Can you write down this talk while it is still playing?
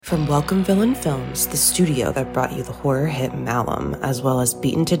From Welcome Villain Films, the studio that brought you the horror hit Malum, as well as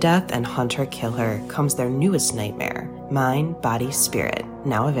Beaten to Death and Hunt Her Kill Her, comes their newest nightmare, Mind, Body, Spirit,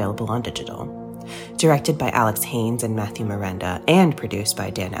 now available on digital. Directed by Alex Haynes and Matthew Miranda, and produced by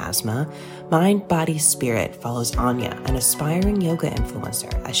Dan Asma, Mind, Body, Spirit follows Anya, an aspiring yoga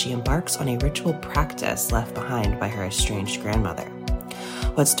influencer, as she embarks on a ritual practice left behind by her estranged grandmother.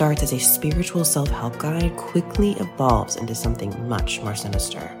 What starts as a spiritual self-help guide quickly evolves into something much more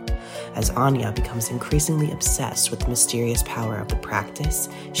sinister. As Anya becomes increasingly obsessed with the mysterious power of the practice,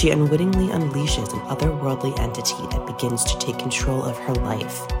 she unwittingly unleashes an otherworldly entity that begins to take control of her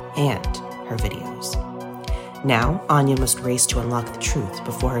life and her videos. Now, Anya must race to unlock the truth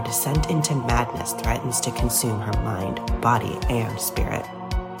before her descent into madness threatens to consume her mind, body, and spirit.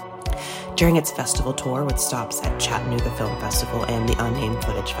 During its festival tour with stops at Chattanooga Film Festival and the Unnamed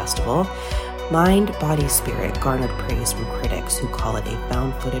Footage Festival, Mind, Body, Spirit garnered praise from critics who call it a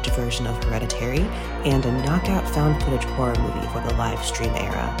found footage version of Hereditary and a knockout found footage horror movie for the live stream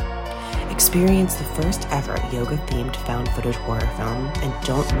era. Experience the first ever yoga-themed found footage horror film, and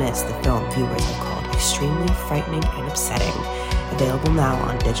don't miss the film viewers have called extremely frightening and upsetting. Available now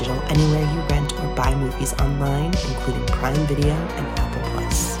on digital anywhere you rent or buy movies online, including Prime Video and Apple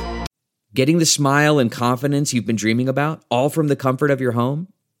Plus. Getting the smile and confidence you've been dreaming about, all from the comfort of your home,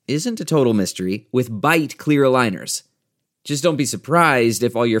 isn't a total mystery with Byte clear aligners. Just don't be surprised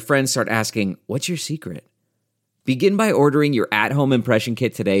if all your friends start asking, "What's your secret?" Begin by ordering your at-home impression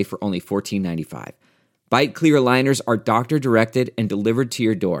kit today for only $14.95. Byte clear aligners are doctor-directed and delivered to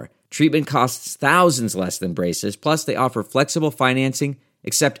your door. Treatment costs thousands less than braces, plus they offer flexible financing,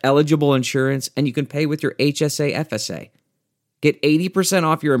 accept eligible insurance, and you can pay with your HSA FSA. Get 80%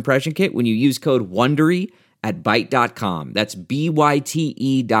 off your impression kit when you use code WONDERY at Byte.com. That's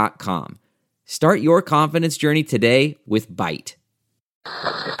BYTE.com. Start your confidence journey today with Byte.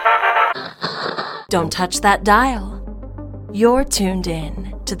 Don't touch that dial. You're tuned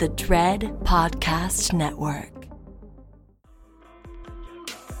in to the Dread Podcast Network.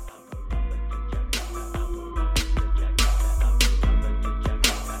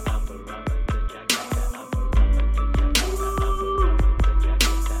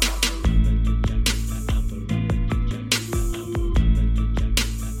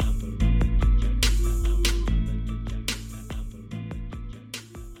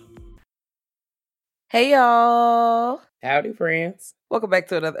 Hey y'all! Howdy, friends. Welcome back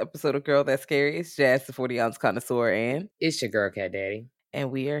to another episode of Girl That's Scary. It's Jazz, the 40-ounce connoisseur, It's your girl, Cat Daddy.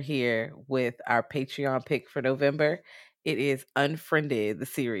 and we are here with our Patreon pick for November. It is Unfriended, the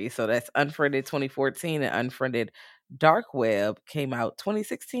series. So that's Unfriended 2014 and Unfriended Dark Web came out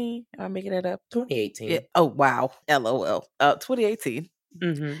 2016. Am I making that up? 2018. Yeah. Oh, wow. LOL. 2018.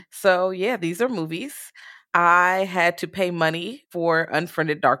 Mm-hmm. So yeah, these are movies. I had to pay money for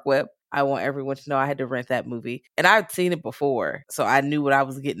Unfriended Dark Web. I want everyone to know I had to rent that movie. And I'd seen it before, so I knew what I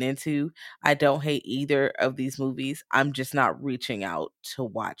was getting into. I don't hate either of these movies. I'm just not reaching out to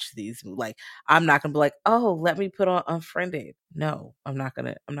watch these. Like, I'm not going to be like, oh, let me put on Unfriended. No, I'm not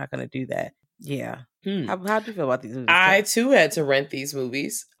going to do that. Yeah. How do you feel about these movies? I, too, had to rent these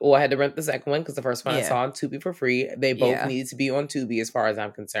movies. Well, I had to rent the second one because the first one I Yeah. saw on Tubi for free. They both Yeah. needed to be on Tubi as far as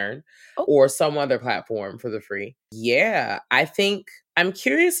I'm concerned. Oh. Or some other platform for the free. Yeah, I think I'm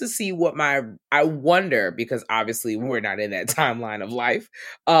curious to see what I wonder, because obviously we're not in that timeline of life,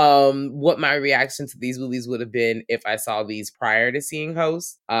 what my reaction to these movies would have been if I saw these prior to seeing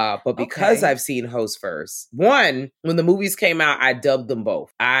Host. But because Okay. I've seen Host first, one, when the movies came out, I dubbed them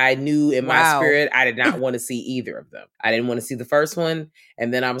both. I knew in my Wow. spirit I did not want to see either of them. I didn't want to see the first one,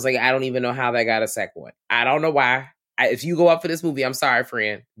 and then I was like, I don't even know how they got a second one. I don't know why. If you go up for this movie, I'm sorry,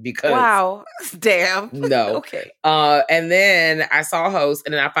 friend, because Wow. Damn. no. Okay. And then I saw Host,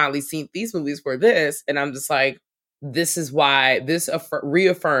 and then I finally seen these movies for this, and I'm just like, this is why this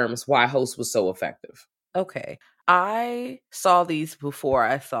reaffirms why Host was so effective. Okay. I saw these before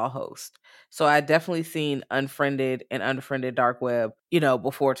I saw Host. So I definitely seen Unfriended and Unfriended Dark Web,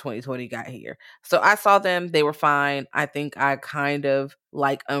 before 2020 got here. So I saw them. They were fine. I think I kind of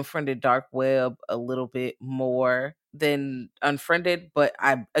like Unfriended Dark Web a little bit more than Unfriended. But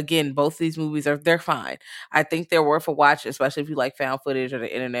both these movies they're fine. I think they're worth a watch, especially if you like found footage or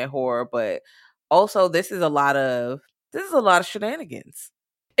the internet horror. But also this is a lot of shenanigans.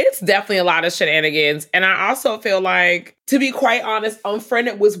 It's definitely a lot of shenanigans. And I also feel like, to be quite honest,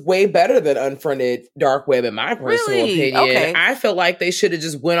 Unfriended was way better than Unfriended Dark Web, in my personal Really? opinion. Okay. I feel like they should have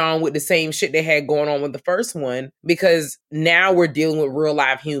just went on with the same shit they had going on with the first one, because now we're dealing with real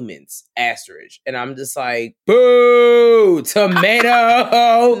live humans, asterisk. And I'm just like, boo!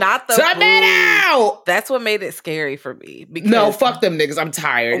 Tomato! Not the tomato! boo. That's what made it scary for me. Because No, fuck them niggas. I'm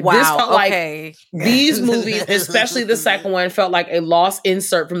tired. Wow, This felt okay. like these movies, especially the second one, felt like a lost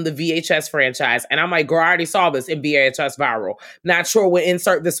insert from the VHS franchise. And I'm like, girl, I already saw this in VHS Viral. Not sure what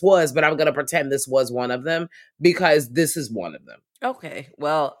insert this was, but I'm going to pretend this was one of them, because this is one of them. Okay.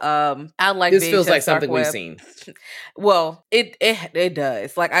 Well, I like this feels VHS like something Dark we've Web. seen. Well, it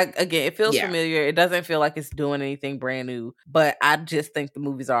does. Like, it feels Yeah. familiar. It doesn't feel like it's doing anything brand new, but I just think the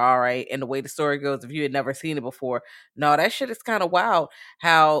movies are all right. And the way the story goes, if you had never seen it before, no, that shit is kind of wild.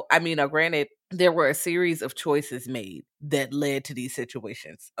 How, I mean, granted, there were a series of choices made that led to these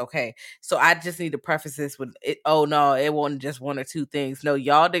situations. Okay. So I just need to preface this with it. Oh no, it wasn't just one or two things. No,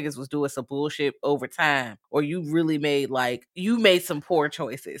 y'all niggas was doing some bullshit over time, or you really made some poor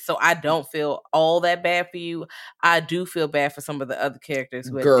choices. So I don't feel all that bad for you. I do feel bad for some of the other characters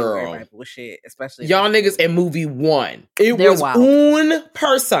who had to do very bullshit, especially y'all niggas in movie one. They're was wild. Un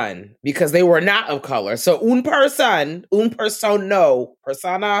person, because they were not of color. So un persona,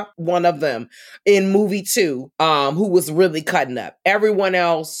 one of them in movie two, who was really cutting up. Everyone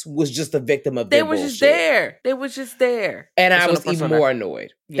else was just a victim of their bullshit. They were just there. And I was even more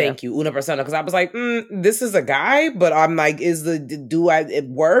annoyed. Yeah. Thank you, una persona, because I was like, this is a guy, but I'm like, it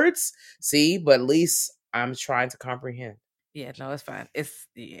words? See, but at least I'm trying to comprehend. Yeah, no, it's fine. It's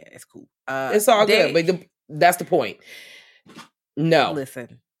cool. It's all good, but that's the point. No.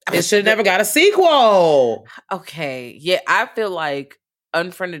 Listen. It should have never got a sequel. Okay. Yeah, I feel like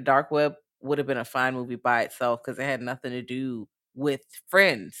Unfriended Dark Web would have been a fine movie by itself, because it had nothing to do with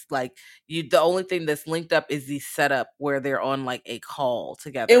friends. Like, the only thing that's linked up is the setup where they're on like a call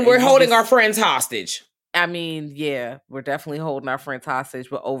together. And we're holding our friends hostage. I mean, yeah, we're definitely holding our friends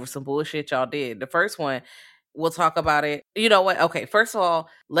hostage, but over some bullshit y'all did. The first one, we'll talk about it. You know what? Okay, first of all,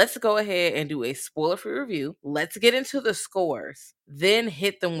 let's go ahead and do a spoiler-free review. Let's get into the scores, then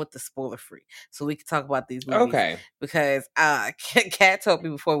hit them with the spoiler-free, so we can talk about these movies. Okay. Because Kat told me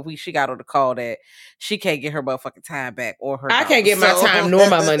before she got on the call that she can't get her motherfucking time back, or her I can't get my time nor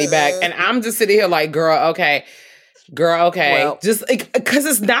my money back, and I'm just sitting here like, girl, okay. Well, just because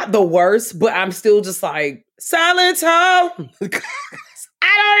it's not the worst, but I'm still just like, Silent Hill. I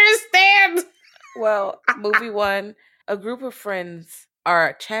don't understand. Well, movie one, a group of friends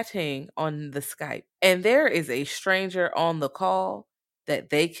are chatting on the Skype, and there is a stranger on the call that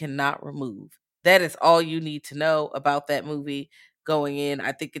they cannot remove. That is all you need to know about that movie going in.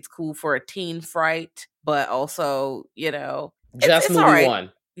 I think it's cool for a teen fright, but also, just movie right.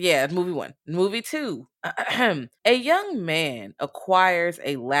 one. Yeah, movie one. Movie two, a young man acquires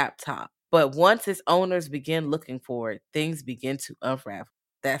a laptop, but once its owners begin looking for it, things begin to unravel.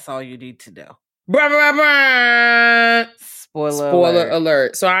 That's all you need to know. Spoiler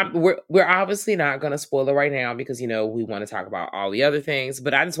alert. So we're obviously not going to spoil it right now, because, we want to talk about all the other things,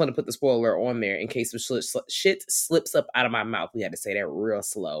 but I just want to put the spoiler on there in case shit slips up out of my mouth. We had to say that real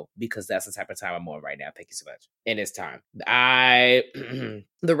slow, because that's the type of time I'm on right now. Thank you so much. And it's time.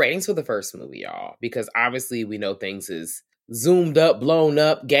 The ratings for the first movie, y'all, because obviously we know things is zoomed up, blown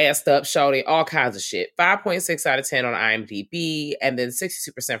up, gassed up, shouty, all kinds of shit. 5.6 out of 10 on IMDb, and then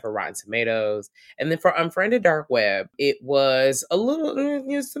 62% for Rotten Tomatoes. And then for Unfriended Dark Web, it was a little,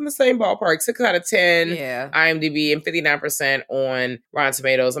 it's in the same ballpark, 6 out of 10 IMDb, and 59% on Rotten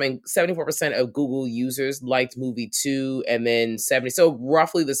Tomatoes. I mean, 74% of Google users liked movie 2, and then 70, so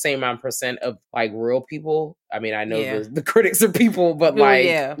roughly the same amount percent of like real people. I mean, I know the critics are people, but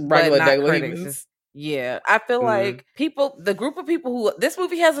regular humans. Yeah, I feel like the group of people who, this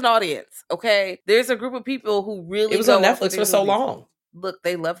movie has an audience, okay? There's a group of people who really, it was on Netflix for so long. Look,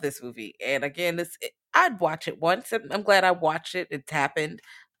 they love this movie. And again, I'd watch it once, and I'm glad I watched it. It's happened.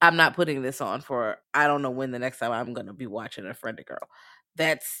 I'm not putting this on for, I don't know when the next time I'm going to be watching Unfriended Girl.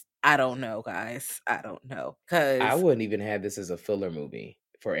 I don't know, guys. I don't know. Because I wouldn't even have this as a filler movie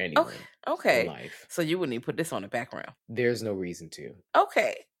for anyone. Okay. In life. So you wouldn't even put this on the background. There's no reason to.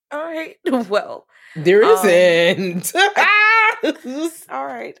 Okay. All right. Well, there isn't. All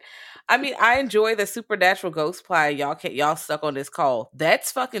right. I mean, I enjoy the supernatural ghost play. Y'all stuck on this call.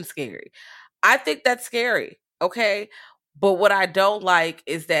 That's fucking scary. I think that's scary. Okay. But what I don't like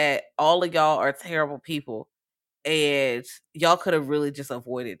is that all of y'all are terrible people, and y'all could have really just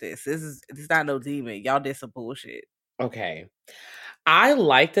avoided this. This is not no demon. Y'all did some bullshit. Okay. I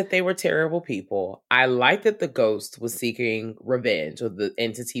like that they were terrible people. I like that the ghost was seeking revenge, or the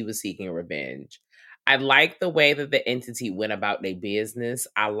entity was seeking revenge. I like the way that the entity went about their business.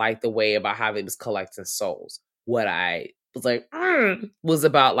 I like the way about how they was collecting souls. What I was like, was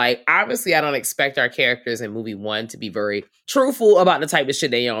about, like, obviously I don't expect our characters in movie one to be very truthful about the type of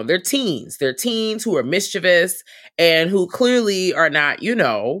shit they own. They're teens. They're teens who are mischievous and who clearly are not,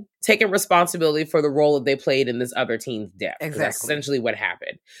 taking responsibility for the role that they played in this other teen's death. Exactly. That's essentially what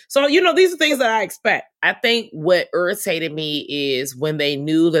happened. So, these are things that I expect. I think what irritated me is when they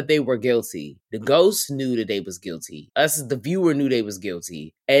knew that they were guilty. The ghost knew that they was guilty. Us as the viewer knew they was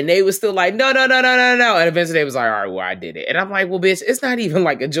guilty. And they was still like, no. And eventually they was like, all right, well, I did it. And I'm like, well, bitch, it's not even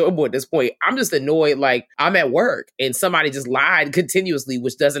like enjoyable at this point. I'm just annoyed. Like, I'm at work and somebody just lied continuously,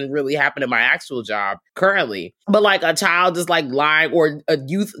 which doesn't really happen in my actual job currently. But like a child just like lying, or a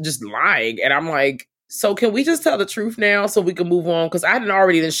youth just lying. And I'm like, so can we just tell the truth now so we can move on? Because I didn't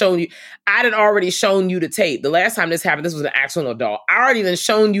already shown you the tape. The last time this happened, this was an actual adult. I already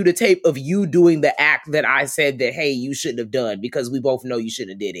shown you the tape of you doing the act that I said that, hey, you shouldn't have done, because we both know you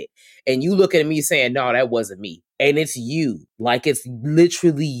shouldn't have did it. And you look at me saying, no, that wasn't me. And it's you. Like, it's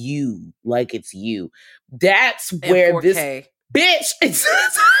literally you. Like, it's you. That's where this... Bitch,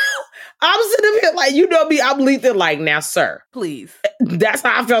 I'm sitting here like, you know me, I'm lethal like, now, sir. Please. That's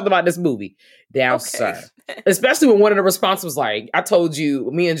how I felt about this movie. Now, sir. Especially when one of the responses was like, I told you,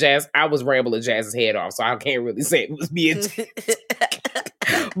 me and Jazz, I was rambling Jazz's head off, so I can't really say it was me and Jazz.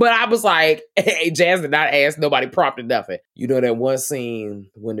 But I was like, hey, Jazz did not ask, nobody prompted nothing. You know that one scene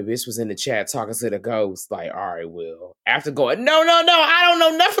when the bitch was in the chat talking to the ghost, like, all right, Will. After going, no, I don't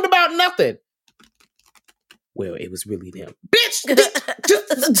know nothing about nothing. Well, it was really them. Bitch!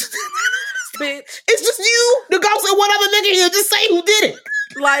 Bitch. It's just you, the ghost, and one other nigga here. Just say who did it.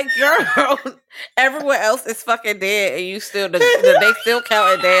 Like, girl, everyone else is fucking dead, and you still, they still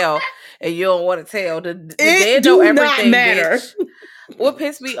counting down, and you don't want to tell. The dead know everything, not matter. Bitch. What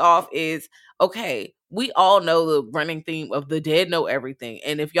pissed me off is, okay, we all know the running theme of the dead know everything.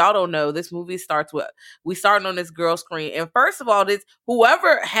 And if y'all don't know, this movie starts with, we starting on this girl screen. And first of all, this,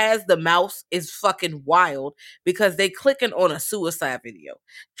 whoever has the mouse is fucking wild, because they clicking on a suicide video.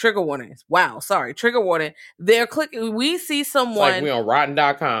 Trigger warnings. Wow. Sorry. Trigger warning. They're clicking. We see someone. It's like we on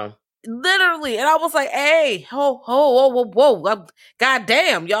rotten.com. Literally. And I was like, hey, whoa. God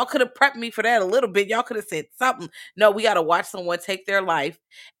damn. Y'all could have prepped me for that a little bit. Y'all could have said something. No, we got to watch someone take their life.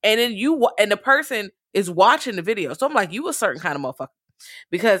 And then and the person is watching the video. So I'm like, you a certain kind of motherfucker.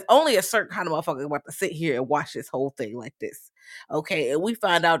 Because only a certain kind of motherfucker is about to sit here and watch this whole thing like this. Okay. And we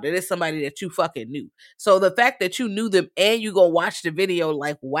find out that it's somebody that you fucking knew. So the fact that you knew them and you go watch the video,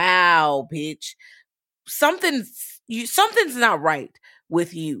 like, wow, bitch, something's not right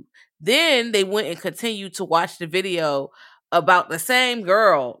with you. Then they went and continued to watch the video about the same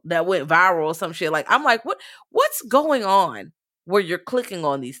girl that went viral or some shit. Like, I'm like, what's going on where you're clicking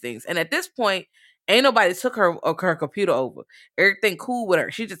on these things? And at this point, ain't nobody took her computer over. Everything cool with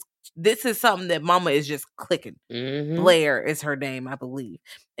her. This is something that mama is just clicking. Mm-hmm. Blair is her name, I believe.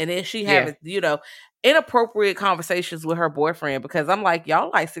 And then she having, inappropriate conversations with her boyfriend, because I'm like,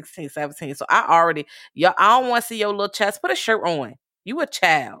 y'all like 16, 17. So I don't want to see your little chest. Put a shirt on. You a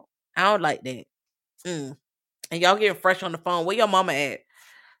child. I don't like that. And y'all getting fresh on the phone. Where your mama at?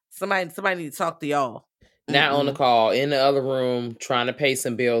 Somebody need to talk to y'all. Not on the call, in the other room, trying to pay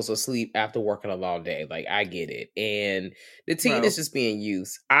some bills or sleep after working a long day. Like, I get it. And the teen is just being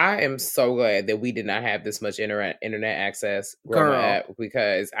used. I am so glad that we did not have this much internet access growing up,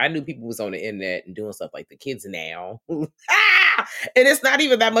 because I knew people was on the internet and doing stuff like the kids now. And it's not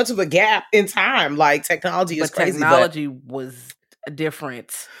even that much of a gap in time. Like, technology is crazy. Technology was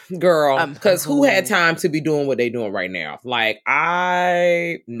different, girl, because who had time to be doing what they doing right now? Like,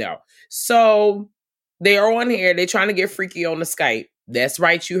 no. So they are on here. They're trying to get freaky on the Skype. That's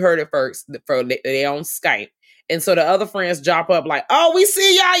right. You heard it first. They on Skype. And so the other friends drop up like, oh, we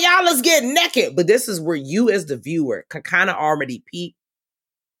see y'all. Y'all, let's get naked. But this is where you as the viewer can kind of already peep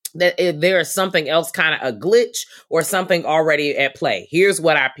that if there is something else, kind of a glitch or something already at play. Here's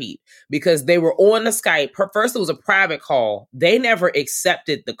what I peeped. Because they were on the Skype. First, it was a private call. They never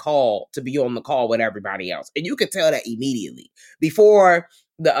accepted the call to be on the call with everybody else. And you could tell that immediately. Before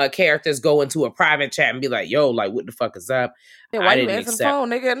the characters go into a private chat and be like, yo, like, what the fuck is up? Yeah, why you answering the phone,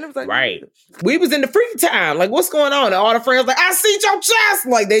 nigga? And it was like, right. We was in the free time. Like, what's going on? And all the friends like, I see your chest.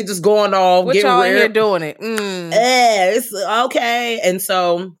 Like, they just going off. What y'all in here doing it? Yeah, it's okay. And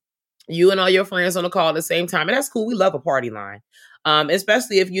so you and all your friends on the call at the same time. And that's cool. We love a party line.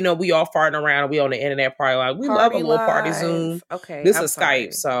 Especially if, we all farting around and we on the internet party line. We love a little party Zoom. Okay. This is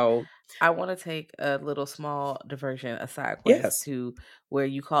Skype, so I want to take a little small diversion, a side quest Yes. to where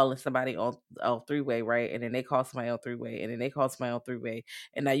you calling somebody on three-way, right? And then they call somebody on three-way, and then they call somebody on three-way,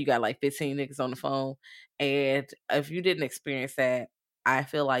 and now you got like 15 niggas on the phone. And if you didn't experience that, I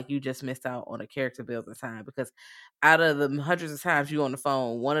feel like you just missed out on a character building time, because out of the hundreds of times you on the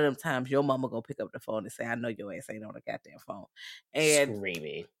phone, one of them times your mama gonna pick up the phone and say, "I know your ass ain't on the goddamn phone," and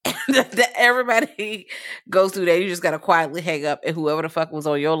Screaming. everybody goes through that. You just gotta quietly hang up, and whoever the fuck was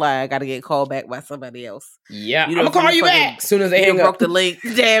on your line gotta get called back by somebody else. Yeah, You I'm know, gonna call you back as soon as they hang up. Broke the link.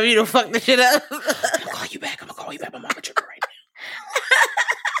 Damn, you done fucked the shit up. I'm gonna call you back. My mama trigger right now.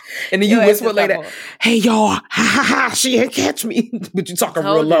 And then you whisper later, "Hey y'all, ha ha ha, she ain't catch me." But you talking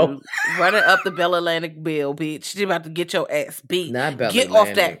real low. Running up the Bell Atlantic bill, bitch. She about to get your ass beat. Not Bell Get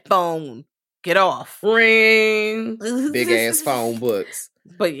Atlantic. off that phone. Get off. Ring. Big ass phone books.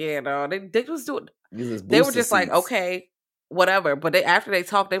 But yeah, no, they was doing. They were just like, okay, whatever. But after they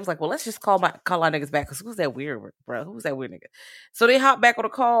talked, they was like, well, let's just call our niggas back, because who's that weird bro? Who's that weird nigga? So they hop back on the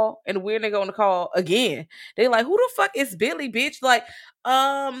call, and the weird nigga on the call again. They like, who the fuck is Billy, bitch? Like,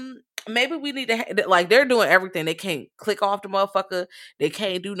 maybe we need to like, they're doing everything. They can't click off the motherfucker. They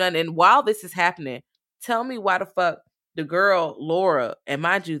can't do nothing. And while this is happening, tell me why the fuck the girl Laura, and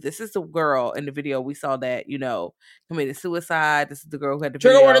mind you, this is the girl in the video we saw that, you know, committed suicide. This is the girl who had the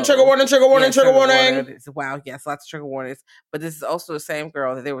trigger video. warning, trigger warning, trigger warning, Yes, trigger warning. Wow, yes, lots of trigger warnings. But this is also the same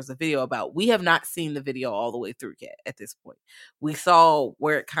girl that there was a video about. We have not seen the video all the way through yet at this point. We saw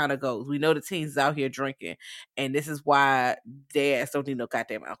where it kind of goes. We know the teens is out here drinking, and this is why their ass don't need no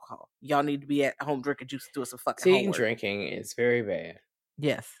goddamn alcohol. Y'all need to be at home drinking juice, doing some fucking teen homework. Drinking is very bad.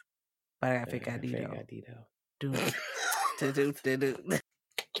 Yes, but I got fake ID though. Do.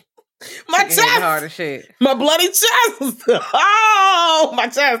 My chest, hard as shit. My bloody chest. Oh, my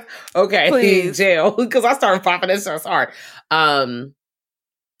chest. Okay, please, jail, because I started popping this chest hard. I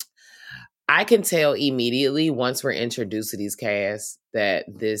can tell immediately once we're introduced to these casts that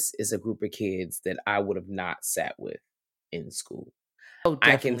this is a group of kids that I would have not sat with in school. Oh,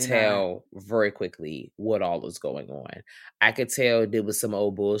 I can tell very quickly what all is going on. I could tell there was some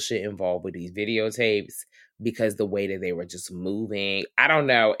old bullshit involved with these videotapes, because the way that they were just moving, I don't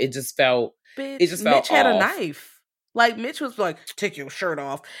know. It just felt. Mitch had a knife. Like, Mitch was like, "Take your shirt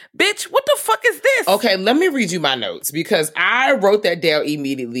off, bitch. What the fuck is this?" Okay, let me read you my notes, because I wrote that down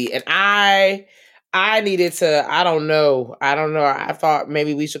immediately, and I needed to. I don't know. I thought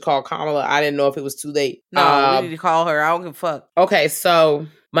maybe we should call Kamala. I didn't know if it was too late. No, we need to call her. I don't give a fuck. Okay, so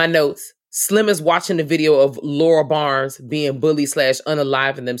my notes. Slim is watching the video of Laura Barnes being bullied /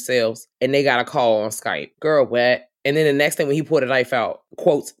 unaliving themselves, and they got a call on Skype. Girl, what? And then the next thing when he pulled a knife out,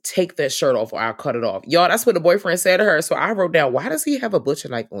 quotes, "Take that shirt off or I'll cut it off." Y'all, that's what the boyfriend said to her. So I wrote down, why does he have a butcher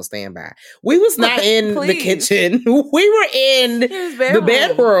knife on standby? We was not in the kitchen. We were in the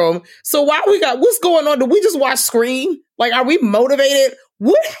bedroom. So what's going on? Did we just watch Scream? Like, are we motivated?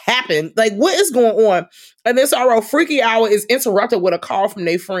 What happened? Like, what is going on? And then so I wrote, freaky hour is interrupted with a call from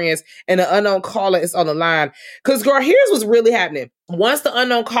their friends, and the unknown caller is on the line. Because, girl, here's what's really happening. Once the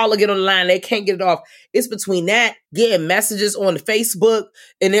unknown caller get on the line, they can't get it off. It's between that, getting messages on the Facebook,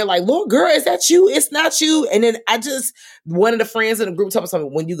 and they're like, "Lord, girl, is that you? It's not you." And then one of the friends in the group told me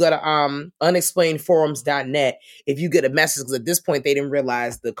something, when you go to unexplainedforums.net, if you get a message, because at this point they didn't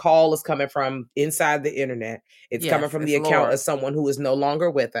realize the call is coming from inside the internet. It's coming from the account of someone who is no longer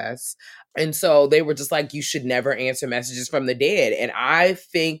with us. And so they were just like, you should never answer messages from the dead. And I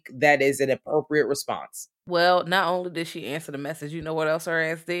think that is an appropriate response. Well, not only did she answer the message, you know what else her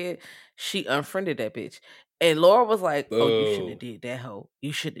ass did? She unfriended that bitch. And Laura was like, "Oh, you shouldn't have did that, hoe.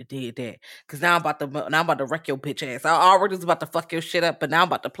 You shouldn't have did that. Because now I'm about to wreck your bitch ass. I already was about to fuck your shit up, but now I'm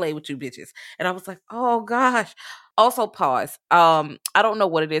about to play with you bitches." And I was like, oh gosh. Also, pause. I don't know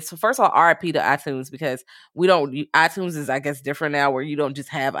what it is. So first of all, RIP to iTunes, because iTunes is, I guess, different now, where you don't just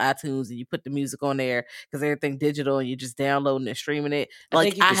have iTunes and you put the music on there, because everything digital and you're just downloading and streaming it. Like, I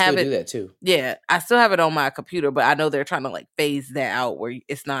think you can still do that too. Yeah, I still have it on my computer, but I know they're trying to like phase that out where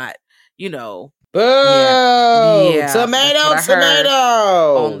it's not, you know. Boo! Yeah. Tomato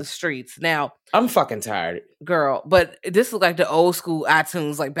on the streets. Now, I'm fucking tired, girl. But this is like the old school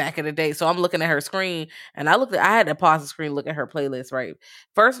iTunes, like back in the day. So I'm looking at her screen, and I had to pause the screen, look at her playlist. Right.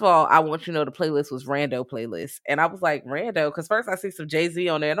 First of all, I want you to know the playlist was Rando playlist, and I was like, Rando, because first I see some Jay-Z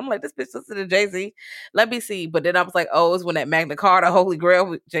on there, and I'm like, this bitch listen to Jay-Z. Let me see. But then I was like, oh, it's when that Magna Carta Holy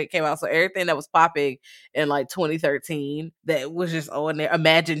Grail came out. So everything that was popping in like 2013 that was just on there.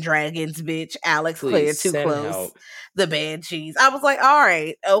 Imagine Dragons, bitch. Alex Claire, Too Close. The Banshees. I was like, all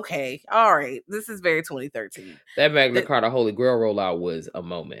right, okay, all right. This is very 2013. That Magna Carta Holy Grail rollout was a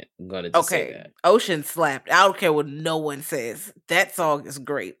moment. I'm gonna just say that. Ocean slapped. I don't care what no one says. That song is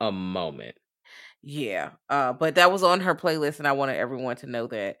great. A moment. Yeah. But that was on her playlist, and I wanted everyone to know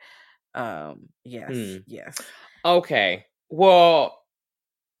that. Yes. Okay. Well,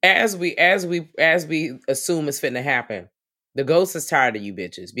 as we assume it's fitting to happen, the ghost is tired of you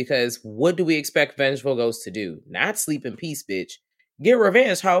bitches, because what do we expect vengeful ghosts to do? Not sleep in peace, bitch. Get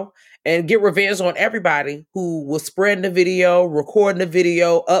revenge, ho. And get revenge on everybody who was spreading the video, recording the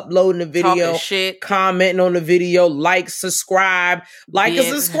video, uploading the video, talking shit, commenting on the video, subscribe, and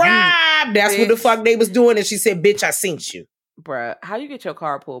subscribe. That's what the fuck they was doing. And she said, bitch, I seen you. Bruh, how you get your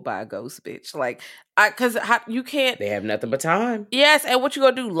car pulled by a ghost, bitch? Like, because you can't. They have nothing but time. Yes, and what you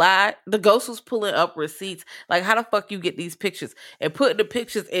gonna do? Lie? The ghost was pulling up receipts. Like, how the fuck you get these pictures and putting the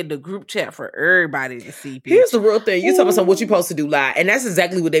pictures in the group chat for everybody to see? Bitch. Here's the real thing: you talking about what you supposed to do, lie, and that's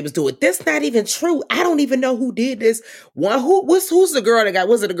exactly what they was doing. That's not even true. I don't even know who did this. Who's the girl that got?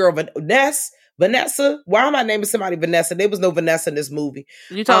 Was it the girl Vanessa? Why am I naming somebody Vanessa? There was no Vanessa in this movie.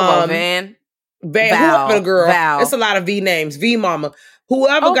 You talking about Van? Whoever the girl. Val. It's a lot of V names. V Mama.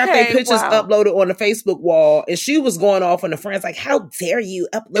 Whoever got their pictures uploaded on the Facebook wall, and she was going off on the friends like, how dare you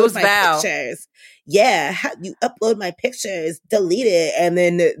upload my pictures? Yeah, you upload my pictures, delete it. And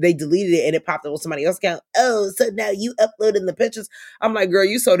then they deleted it and it popped up on somebody else's account. Oh, so now you uploading the pictures. I'm like, girl,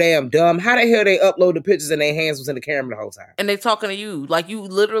 you so damn dumb. How the hell they upload the pictures and their hands was in the camera the whole time? And they talking to you. Like, you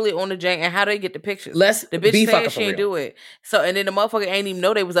literally on the jank, and how do they get the pictures? The bitch said she didn't do it. So, and then the motherfucker ain't even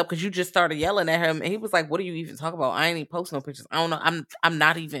know they was up because you just started yelling at him. And he was like, what are you even talking about? I ain't even posting no pictures. I don't know. I'm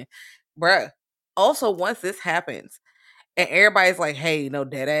not even, bruh. Also, once this happens and everybody's like, hey, no,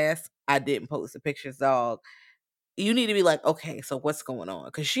 dead ass, I didn't post the pictures, dog. You need to be like, okay, so what's going on?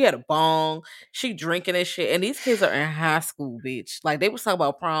 Because she had a bong, she drinking and shit, and these kids are in high school, bitch. Like, they was talking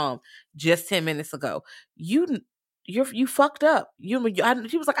about prom just 10 minutes ago. You fucked up. He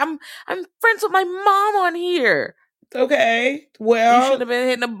was like, I'm friends with my mom on here. Okay, well, you should have been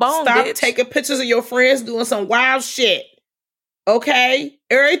hitting a bone. Stop bitch. taking pictures of your friends doing some wild shit. Okay,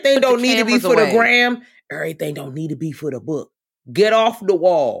 everything don't need to be for the gram. Everything don't need to be for the book. Get off the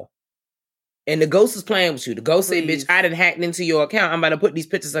wall. And the ghost is playing with you. The ghost said, bitch, I done hacked into your account. I'm about to put these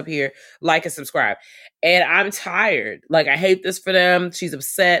pictures up here. Like and subscribe. And I'm tired. Like, I hate this for them. She's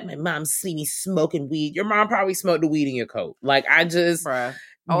upset. My mom see me smoking weed. Your mom probably smoked the weed in your coat. Like, I just... Bruh.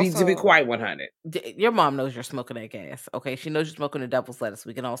 Also, to be quite 100. Your mom knows you're smoking that gas. Okay, she knows you're smoking the devil's lettuce.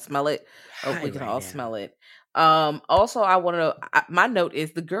 We can all smell it. We can all smell it. Also, I want to. My note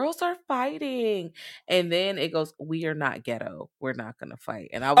is the girls are fighting, and then it goes, "We are not ghetto. We're not gonna fight."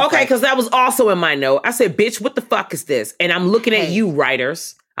 And I was okay, because that was also in my note. I said, "Bitch, what the fuck is this?" And I'm looking at you,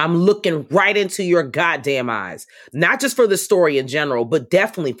 writers. I'm looking right into your goddamn eyes, not just for the story in general, but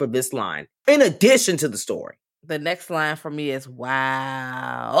definitely for this line. In addition to the story. The next line for me is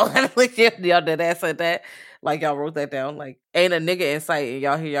wow. Like, y'all did that, said that. Like, y'all wrote that down. Like, ain't a nigga in sight, and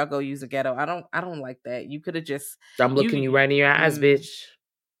y'all go use a ghetto. I don't like that. You could have just. I'm looking you right in your eyes, bitch.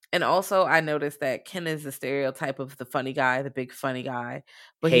 And also, I noticed that Ken is the stereotype of the funny guy, the big funny guy.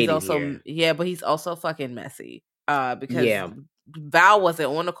 But Hated he's also here. But he's also fucking messy. Because Val wasn't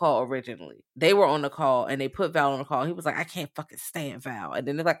on the call originally. They were on the call, and they put Val on the call. He was like, I can't fucking stand Val. And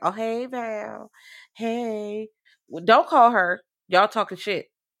then they're like, oh, hey, Val. Hey. Well, don't call her. Y'all talking shit.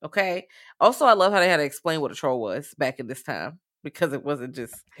 Okay? Also, I love how they had to explain what a troll was back in this time. Because it wasn't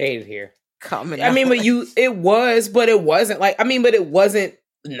just... Hated here. Common I mean, but it was, but it wasn't like... I mean, but it wasn't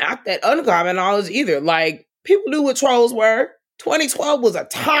not that uncommon knowledge either. Like, people knew what trolls were. 2012 was a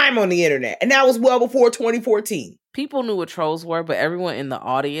time on the internet. And that was well before 2014. People knew what trolls were, but everyone in the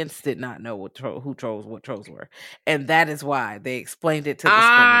audience did not know what trolls were. And that is why they explained it to the screen.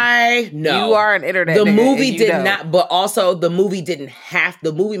 I know. You are an internet The nigga, movie did know. not, but also the movie didn't have,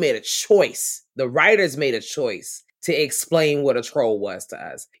 the movie made a choice. The writers made a choice to explain what a troll was to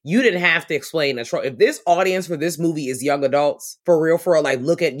us. You didn't have to explain a troll. If this audience for this movie is young adults, for real, like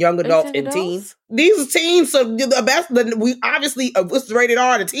look at young adults and teens. These are teens, so the best, we obviously, what's rated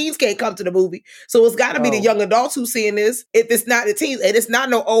R, the teens can't come to the movie. So it's got to be the young adults who's seeing this. If it's not the teens, and it's not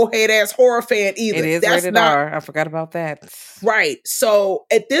no old head ass horror fan either. It is rated R. I forgot about that. Right. So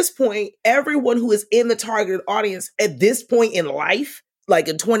at this point, everyone who is in the targeted audience at this point in life, like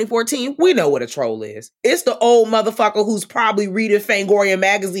in 2014, we know what a troll is. It's the old motherfucker who's probably reading Fangoria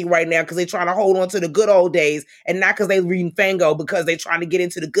magazine right now because they're trying to hold on to the good old days and not because they're reading Fango because they're trying to get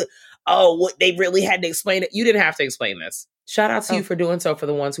into the good. Oh, what they really had to explain it. You didn't have to explain this. Shout out to you for doing so for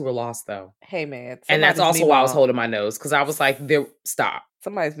the ones who were lost, though. Hey, man. And that's also why I was holding my nose because I was like, stop.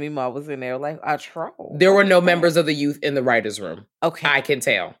 Somebody's Meemaw was in there like a troll. There were no members of the youth in the writer's room. Okay. I can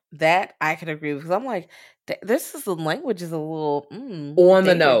tell. That I can agree with, because I'm like, this is the language is a little on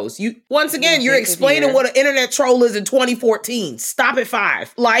the nose. You once again, you're explaining what an internet troll is in 2014. Stop at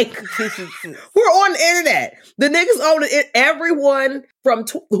 5. Like, we're on the internet. The niggas own it. Everyone from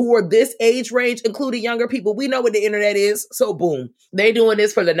who are this age range, including younger people, we know what the internet is. So boom, they doing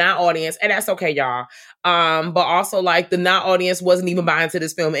this for the not audience, and that's okay, y'all. But also, like, the not audience wasn't even buying to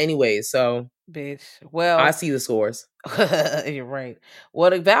this film anyway. So, bitch. Well, I see the scores. You're right.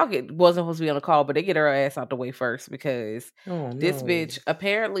 Well, Val wasn't supposed to be on the call, but they get her ass out the way first, because this bitch,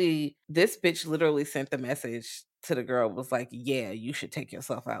 apparently, this bitch literally sent the message to the girl, was like, yeah, you should take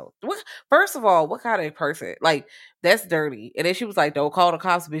yourself out. First of all, what kind of person? Like, that's dirty. And then she was like, don't call the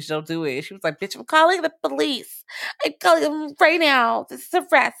cops, bitch, don't do it. And she was like, bitch, I'm calling the police. I'm calling them right now. This is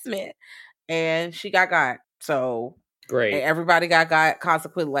harassment. And she got. So great. And everybody got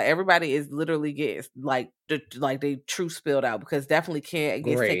consequently. Like, everybody is literally getting like they truth spilled out, because definitely Ken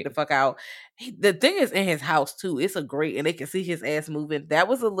gets taken the fuck out. The thing is in his house too. It's a great, and they can see his ass moving. That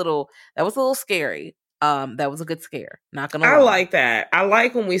was a little scary. That was a good scare. Not gonna lie. I like that. I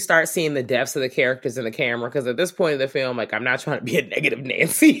like when we start seeing the depths of the characters in the camera, because at this point in the film, like, I'm not trying to be a negative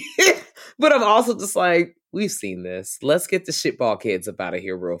Nancy, but I'm also just like, we've seen this. Let's get the shitball kids up out of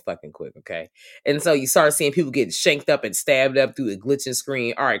here real fucking quick, okay? And so you start seeing people getting shanked up and stabbed up through the glitching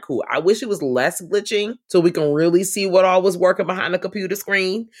screen. All right, cool. I wish it was less glitching so we can really see what all was working behind the computer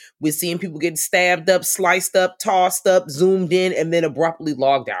screen. We're seeing people getting stabbed up, sliced up, tossed up, zoomed in, and then abruptly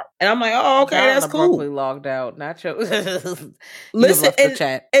logged out. And I'm like, oh, okay, that's cool. Abruptly logged out. Not your... Listen,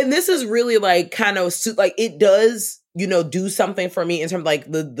 and this is really like kind of like, it does, you know, do something for me in terms of like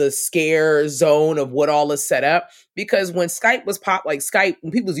the scare zone of what all is set up. Because when Skype was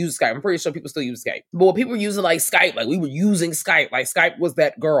when people was using Skype, I'm pretty sure people still use Skype. But when people were using like Skype, like we were using Skype, like Skype was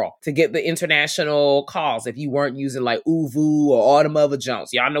that girl to get the international calls if you weren't using like Uvu or all them other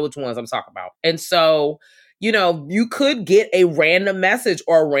Jones. Y'all know which ones I'm talking about. And so, you know, you could get a random message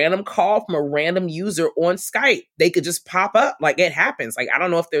or a random call from a random user on Skype. They could just pop up. Like, it happens. Like, I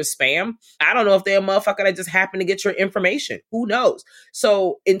don't know if they're spam. I don't know if they're a motherfucker that just happened to get your information. Who knows?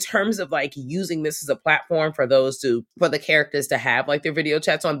 So in terms of like using this as a platform for the characters to have like their video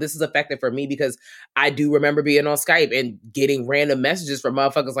chats on, this is effective for me, because I do remember being on Skype and getting random messages from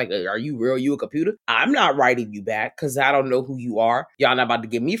motherfuckers like, are you real? You a computer? I'm not writing you back because I don't know who you are. Y'all not about to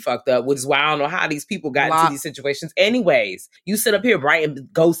get me fucked up, which is why I don't know how these people got into these situations anyways. You sit up here writing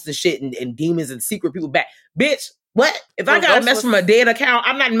ghosts and shit and demons and secret people back. Bitch, what? If I got a mess from a dead account,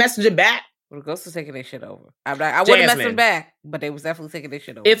 I'm not messaging back. Well, the ghost was taking their shit over. I wouldn't mess them back, but they was definitely taking their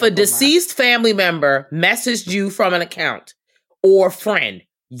shit over. If a deceased family member messaged you from an account or friend,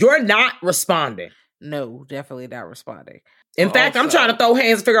 you're not responding. No, definitely not responding. In fact, I'm trying to throw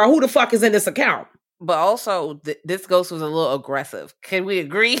hands and figure out who the fuck is in this account. But also, this ghost was a little aggressive. Can we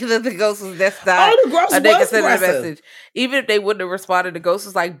agree that the ghost was that style? Oh, the ghost was aggressive. Message. Even if they wouldn't have responded, the ghost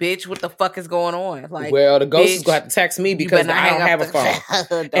was like, bitch, what the fuck is going on? Like, well, the ghost is going to have to text me because I don't have a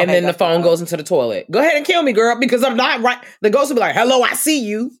phone. And then the phone goes into the toilet. Go ahead and kill me, girl, because I'm not right. The ghost will be like, hello, I see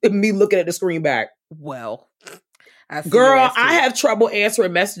you. And me looking at the screen back. Well, girl, I have trouble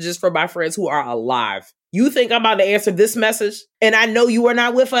answering messages from my friends who are alive. You think I'm about to answer this message and I know you are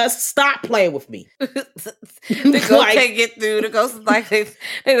not with us? Stop playing with me. The ghost can't get through. The ghost is like, they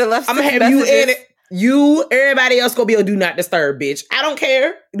left. I'm going to have you in it. You, everybody else gonna be a do not disturb, bitch. I don't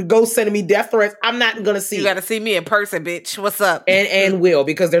care. The ghost sending me death threats. I'm not gonna see. You gotta see me in person, bitch. What's up? And will,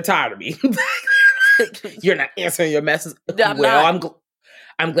 because they're tired of me. You're not answering your message.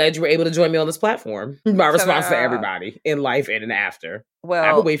 I'm glad you were able to join me on this platform. My response to everybody in life and in after. Well,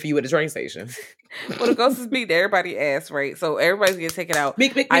 I will wait for you at the train station. Well, the ghost is beating everybody's ass, right? So everybody's getting taken out.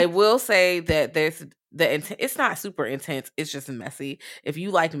 I will say that there's it's not super intense. It's just messy. If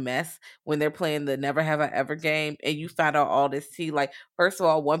you like mess when they're playing the Never Have I Ever game and you find out all this tea, like, first of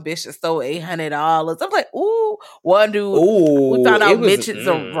all, one bitch that stole $800. I'm like, ooh, one dude. Ooh, we found out Mitch is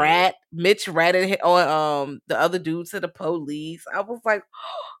a rat. Mitch ratted on the other dude to the police. I was like,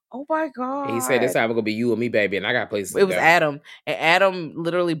 oh my God. He said this time it's gonna be you and me, baby, and I got places to go. It was Adam. And Adam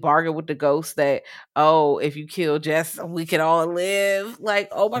literally bargained with the ghost that, oh, if you kill Jess, we can all live. Like,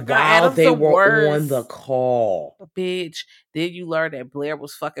 oh my God, Adam's they the were worst. On the call. Bitch, did you learn that Blair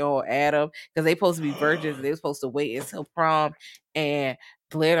was fucking on Adam? Because they supposed to be virgins and they were supposed to wait until prom, and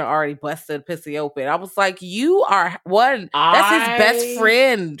Blair had already busted pussy open. I was like, you are one. That's his best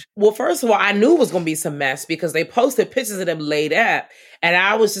friend. Well, first of all, I knew it was going to be some mess because they posted pictures of them laid up. And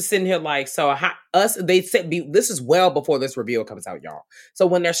I was just sitting here like, so they said this is well before this reveal comes out, y'all. So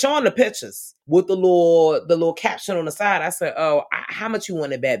when they're showing the pictures with the little caption on the side, I said, oh, how much you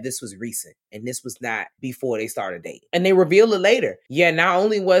want to bet this was recent and this was not before they started dating? And they revealed it later. Yeah, not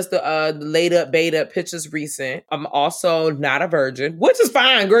only was the laid up, bait up pictures recent, I'm also not a virgin, which is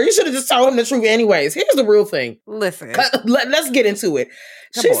fine, girl. You should have just told him the truth anyways. Here's the real thing. Listen. Let's get into it.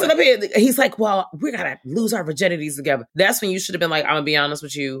 She said up here, he's like, well, we're going to lose our virginities together. That's when you should have been like, I'm going to be honest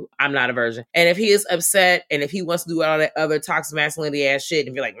with you. I'm not a virgin. And if he is upset and if he wants to do all that other toxic masculinity ass shit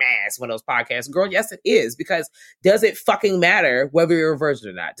and be like, man, it's one of those podcasts. Girl, yes, it is. Because does it fucking matter whether you're a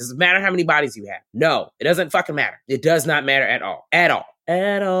virgin or not? Does it matter how many bodies you have? No, it doesn't fucking matter. It does not matter at all. At all.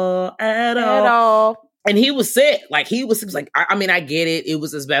 At all. At all. At all. And he was sick. Like, he was like, I mean, I get it. It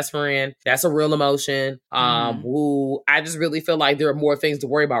was his best friend. That's a real emotion. Who I just really feel like there are more things to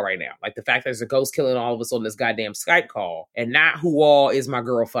worry about right now. Like the fact that there's a ghost killing all of us on this goddamn Skype call and not who all is my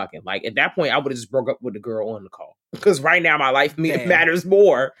girl fucking. Like, at that point, I would have just broke up with the girl on the call. Because right now, my life matters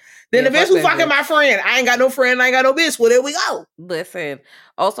more than the bitch who fucking my friend. I ain't got no friend. I ain't got no bitch. Well, there we go. Listen.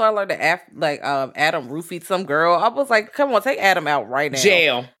 Also, I learned that Adam roofied some girl. I was like, come on, take Adam out right now.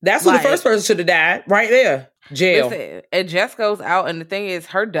 Jail. That's who the first person should have died. Right there. Jail. Listen, and Jess goes out, and the thing is,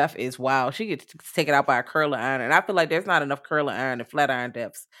 her death is wild. She gets taken out by a curling iron, and I feel like there's not enough curling iron and flat iron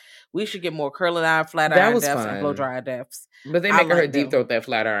deaths. We should get more curling iron, flat iron deaths, and blow dry deaths. But they making her deep throat that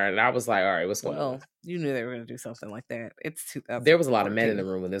flat iron, and I was like, all right, what's going on? You knew they were going to do something like that. It's 2000. There was a lot of men in the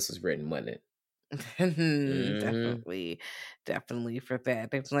room when this was written, wasn't it? Definitely for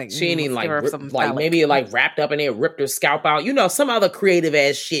that. It's like she ain't even like maybe like wrapped up in it, ripped her scalp out. You know, some other creative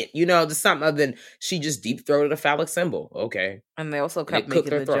ass shit. You know, just something other than she just deep throated a phallic symbol. Okay. And they also kept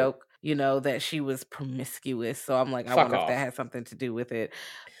making the joke, you know, that she was promiscuous. So I'm like, I wonder if that had something to do with it.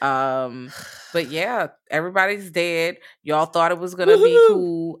 But yeah, everybody's dead. Y'all thought it was gonna be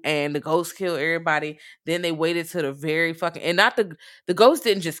cool, and the ghost killed everybody. Then they waited to the very fucking and not the ghost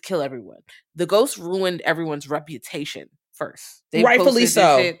didn't just kill everyone. The ghost ruined everyone's reputation first. They rightfully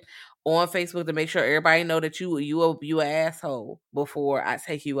so. Shit on Facebook to make sure everybody know that you an asshole before I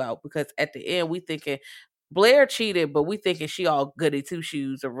take you out. Because at the end we thinking Blair cheated, but we thinking she all goody two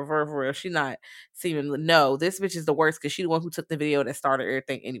shoes or for real. She not seeming. No, this bitch is the worst because she the one who took the video that started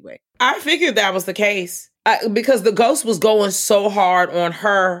everything anyway. I figured that was the case because the ghost was going so hard on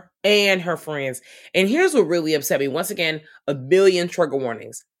her and her friends. And here's what really upset me. Once again, a billion trigger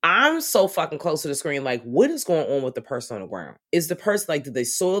warnings. I'm so fucking close to the screen. Like, what is going on with the person on the ground? Is the person like, did they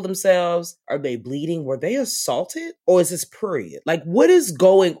soil themselves? Are they bleeding? Were they assaulted? Or is this period? Like, what is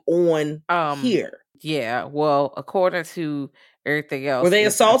going on here? Yeah, well, according to everything else, were they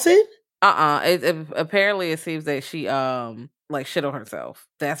assaulted? Apparently, it seems that she like shit on herself.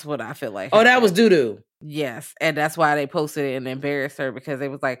 That's what I feel like. Oh, that was doo-doo. Yes, and that's why they posted it and embarrassed her because they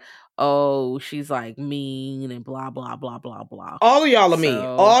was like, "Oh, she's like mean and blah blah blah blah blah." All of y'all are mean.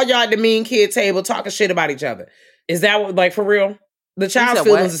 All y'all at the mean kid table talking shit about each other. Is that what, like, for real? The child's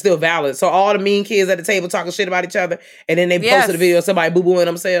feelings are still valid. So all the mean kids at the table talking shit about each other, and then they posted a video of somebody boo-booing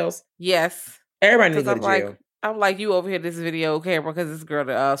themselves. Yes. Everybody needs to go to jail. I'm like, you over here this video camera because this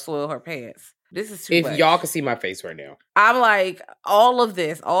girl soiled her pants. This is too much. If y'all can see my face right now. I'm like, all of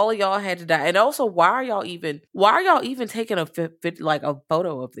y'all had to die. And also, why are y'all even taking a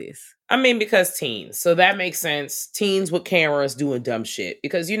photo of this? I mean, because teens. So that makes sense. Teens with cameras doing dumb shit.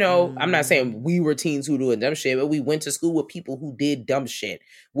 Because, you know, I'm not saying we were teens who doing dumb shit, but we went to school with people who did dumb shit.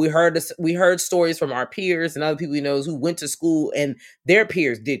 We heard stories from our peers and other people we know who went to school and their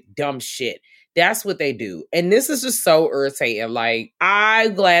peers did dumb shit. That's what they do. And this is just so irritating. Like,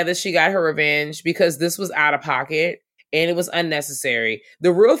 I'm glad that she got her revenge because this was out of pocket and it was unnecessary.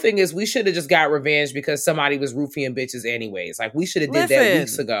 The real thing is we should have just got revenge because somebody was roofing bitches anyways. Like, we should have did that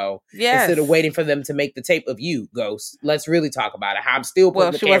weeks ago instead of waiting for them to make the tape of you, Ghost. Let's really talk about it. How I'm still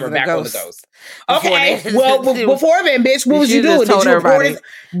putting the camera back on the Ghost. Okay, before then, bitch, what was you doing?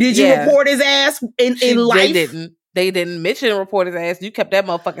 Did you report his ass in life? They didn't mention report his ass. You kept that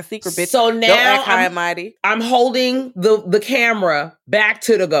motherfucking secret, bitch. So now don't act high and mighty. I'm holding the camera back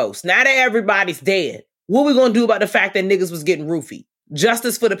to the ghost. Now that everybody's dead, what we gonna do about the fact that niggas was getting roofied?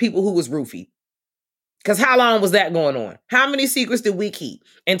 Justice for the people who was roofied. Because how long was that going on? How many secrets did we keep?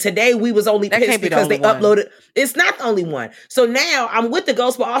 And today we was only pissed because they uploaded. It's not the only one. So now I'm with the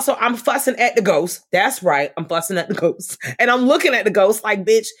ghost, but also I'm fussing at the ghost. That's right. I'm fussing at the ghost. And I'm looking at the ghost like,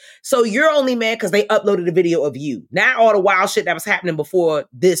 bitch, so you're only mad because they uploaded a video of you. Not all the wild shit that was happening before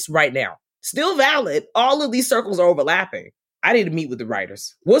this right now. Still valid. All of these circles are overlapping. I need to meet with the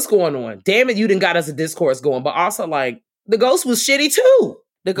writers. What's going on? Damn it, you done got us a discourse going. But also, like, the ghost was shitty too.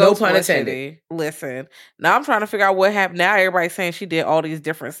 The No ghost pun was intended. shitty. Listen, now I'm trying to figure out what happened. Now everybody's saying she did all these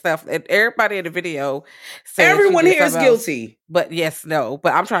different stuff. And everybody in the video said Everyone she did here is something else. guilty. But yes, no.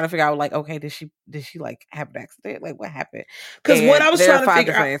 But I'm trying to figure out, like, okay, did she like have an accident? Like, what happened? Because what I was there trying are to 5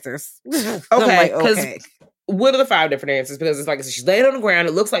 figure out. different answers. Okay, I'm like, because okay. what are the 5 different answers? Because it's like she's laying on the ground.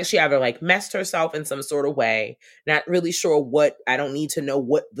 It looks like she either like messed herself in some sort of way. Not really sure what. I don't need to know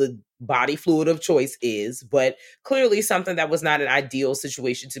what the body fluid of choice is, but clearly something that was not an ideal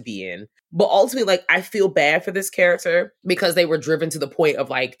situation to be in. But ultimately, like, I feel bad for this character because they were driven to the point of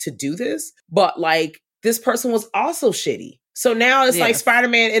like to do this. But like, this person was also shitty. So now it's like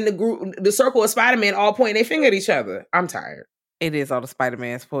Spider-Man in the group, the circle of Spider-Man all pointing their finger at each other. I'm tired. It is all the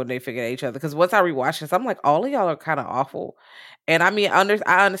Spider-Mans pointing their finger at each other. Because once I rewatched this, I'm like, all of y'all are kind of awful. And I mean,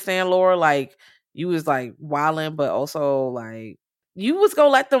 I understand, Laura, like, you was like wilding, but also like, you was gonna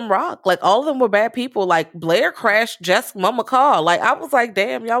let them rock. Like, all of them were bad people. Like, Blair crashed Jess' mama car. Like, I was like,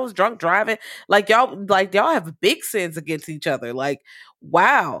 damn, y'all was drunk driving. Like, y'all have big sins against each other. Like,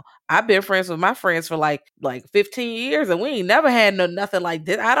 wow. I've been friends with my friends for like 15 years and we ain't never had nothing like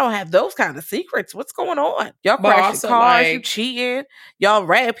this. I don't have those kind of secrets. What's going on? Y'all crashing cars, you cheating, y'all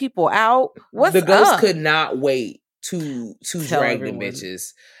ratting people out. What's the ghost up? could not wait to drag everyone. the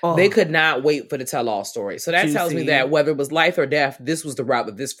bitches. They could not wait for the tell-all story. So that tells me that whether it was life or death, this was the route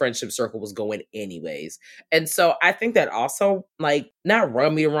that this friendship circle was going anyways. And so I think that also, like, not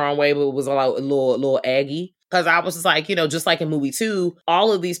rubbed me the wrong way, but it was a little aggy. Because I was just like, you know, just like in movie 2,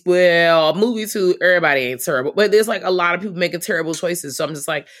 all of these, movie 2, everybody ain't terrible. But there's like a lot of people making terrible choices. So I'm just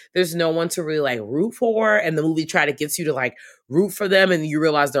like, there's no one to really like root for. And the movie try to get you to like root for them. And you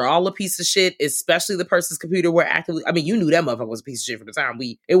realize they're all a piece of shit, especially the person's computer where actively, I mean, you knew that motherfucker was a piece of shit from the time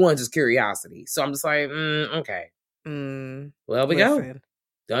it wasn't just curiosity. So I'm just like, okay. Well, we go.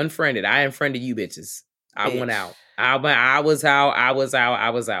 Unfriended. I unfriended you bitches. I went out. I was out.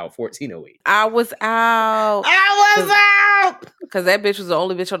 1408. I was out. Because that bitch was the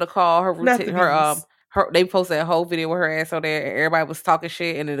only bitch on the call. They posted a whole video with her ass on there and everybody was talking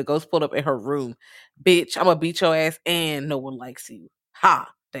shit and then the ghost pulled up in her room. Bitch, I'm gonna beat your ass and no one likes you. Ha.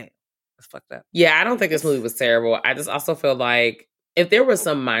 Damn. That's fucked up. Yeah, I don't think this movie was terrible. I just also feel like if there were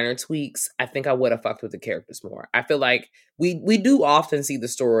some minor tweaks, I think I would have fucked with the characters more. I feel like we do often see the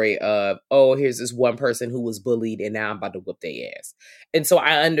story of, oh, here's this one person who was bullied and now I'm about to whip their ass. And so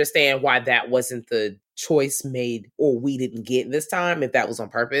I understand why that wasn't the choice made or we didn't get this time, if that was on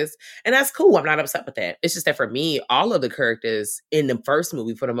purpose. And that's cool. I'm not upset with that. It's just that for me, all of the characters in the first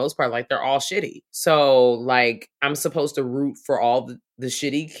movie, for the most part, like, they're all shitty. So like, I'm supposed to root for all the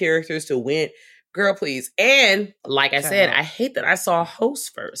shitty characters to win. Girl, please. And like I said, I hate that I saw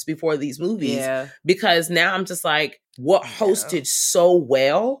Host first before these movies because now I'm just like, what Host did so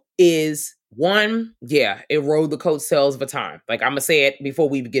well is, one, it rode the coattails of a time. Like, I'm going to say it before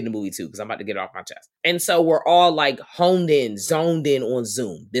we begin the movie too, because I'm about to get it off my chest. And so we're all like honed in, zoned in on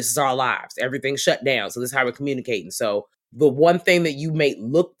Zoom. This is our lives. Everything's shut down. So this is how we're communicating. So the one thing that you may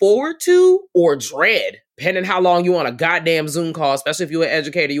look forward to or dread, depending how long you on a goddamn Zoom call, especially if you're an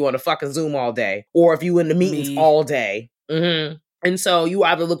educator, you on a fucking Zoom all day, or if you in the meetings all day. Mm-hmm. And so you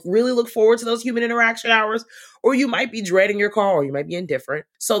either really look forward to those human interaction hours, or you might be dreading your call, or you might be indifferent.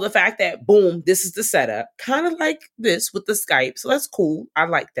 So the fact that, boom, this is the setup, kind of like this with the Skype. So that's cool. I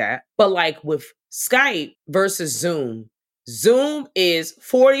like that. But like with Skype versus Zoom is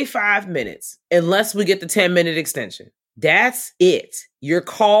 45 minutes unless we get the 10-minute extension. That's it. Your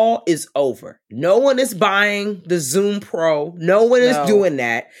call is over. No one is buying the Zoom Pro. No one is doing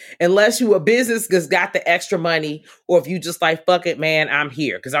that unless you a business that's got the extra money, or if you just like, fuck it, man, I'm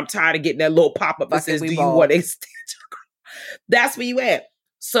here because I'm tired of getting that little pop-up that says, do you want to extend your call? That's where you at.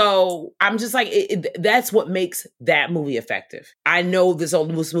 So I'm just like, that's what makes that movie effective. I know this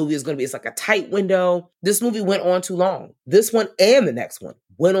movie is going to be, it's like a tight window. This movie went on too long. This one and the next one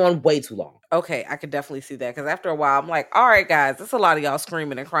went on way too long. Okay, I could definitely see that because after a while, I'm like, all right, guys, there's a lot of y'all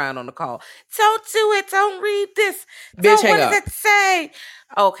screaming and crying on the call. Don't do it. Don't read this. Bitch, hang what up. Does it say?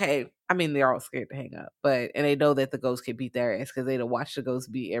 Okay. I mean, they're all scared to hang up, and they know that the ghost can beat their ass because they don't watch the ghost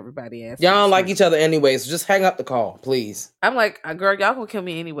beat everybody ass. Y'all don't like each other anyway, so just hang up the call, please. I'm like, girl, y'all gonna kill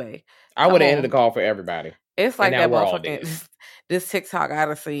me anyway. I would have ended the call for everybody. It's like that motherfucking this TikTok I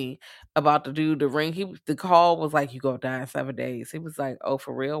done seen about the dude, the ring. The call was like, you gonna die in 7 days. He was like, oh,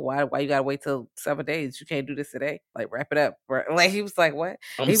 for real? Why you gotta wait till 7 days? You can't do this today. Like, wrap it up. Like, he was like, what?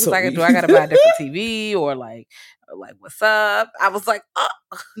 He was like, do I gotta buy a different TV or like what's up? I was like, oh,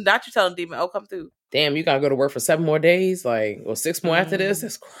 not you telling Demon, come through. Damn, you gotta go to work for 7 more days, or 6 more after this?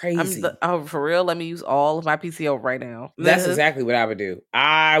 That's crazy. For real? Let me use all of my PTO right now. That's exactly what I would do.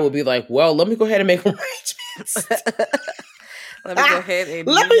 I would be like, well, let me go ahead and make arrangements. Let me go ahead and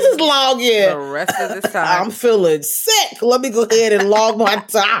let me just log in the rest of this time. I'm feeling sick. Let me go ahead and log my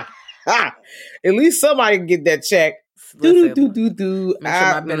time. At least somebody can get that check. Listen, do. make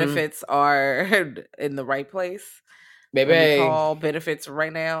sure my benefits are in the right place. Baby, let me call benefits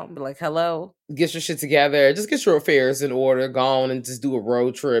right now. Be like, hello. Get your shit together. Just get your affairs in order. Go on and just do a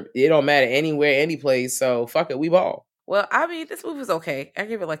road trip. It don't matter anywhere, any place. So fuck it, we ball. Well, I mean, this movie was okay. I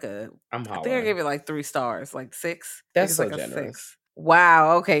gave it like I think I gave it like 3 stars, like 6. That's so like generous. A 6.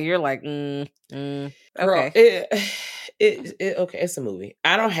 Wow. Okay, you're like, okay. Girl, okay, it's a movie.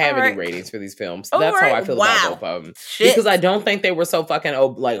 I don't have any ratings for these films. That's how I feel about both of them. Because I don't think they were so fucking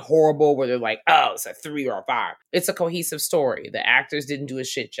like horrible where they're like, oh, it's a 3 or a 5. It's a cohesive story. The actors didn't do a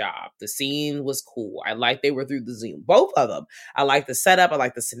shit job. The scene was cool. I like they were through the Zoom. Both of them. I like the setup. I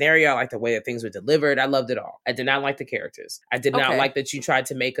like the scenario. I like the way that things were delivered. I loved it all. I did not like the characters. I did not like that you tried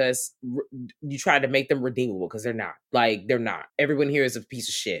to make them redeemable because they're not. Like, they're not. Everyone here is a piece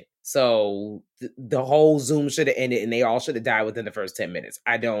of shit. So the whole Zoom should have ended and they all should have died within the first 10 minutes.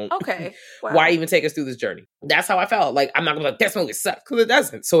 I don't. Okay. Wow. Why even take us through this journey? That's how I felt. Like, I'm not going to be like, this movie sucks, because it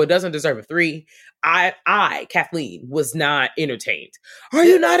doesn't. So it doesn't deserve a 3. I, Kathleen, was not entertained. Are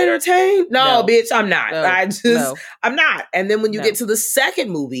you not entertained? No, bitch, I'm not. I'm not. And then when you get to the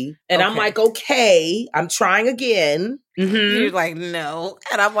second movie and I'm like, okay, I'm trying again. You're like, no.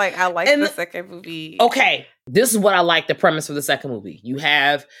 And I'm like, I like the second movie. Okay. This is what I like the premise for the second movie. You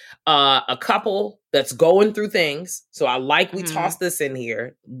have a couple that's going through things. So I like we tossed this in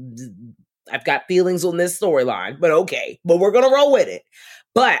here. I've got feelings on this storyline, but okay. But we're going to roll with it.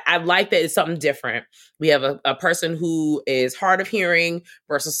 But I like that it's something different. We have a person who is hard of hearing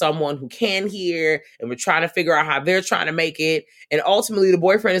versus someone who can hear. And we're trying to figure out how they're trying to make it. And ultimately, the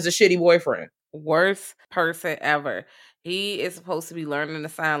boyfriend is a shitty boyfriend. Worst person ever. He is supposed to be learning the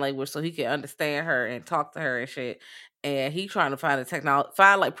sign language so he can understand her and talk to her and shit. And he trying to find a technology,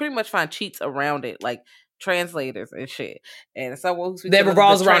 pretty much find cheats around it, like translators and shit. And someone who's that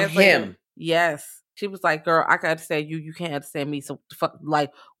revolves around him. Yes. She was like, girl, I can understand you. You can't understand me. So,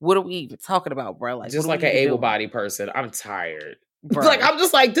 like, what are we even talking about, bro? Like, just like an able-bodied person. I'm tired. Like, I'm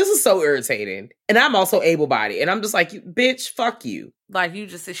just like, this is so irritating. And I'm also able-bodied. And I'm just like, bitch, fuck you. Like, you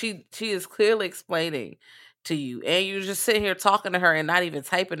just, she is clearly explaining to you, and you're just sitting here talking to her and not even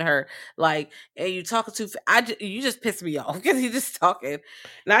typing to her, like, and you talking to, you just pissed me off because you just talking.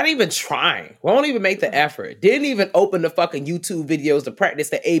 Not even trying. Won't even make the effort. Didn't even open the fucking YouTube videos to practice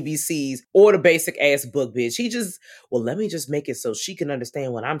the ABCs or the basic ass book, bitch. He just, well, let me just make it so she can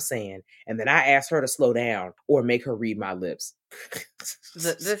understand what I'm saying. And then I ask her to slow down or make her read my lips.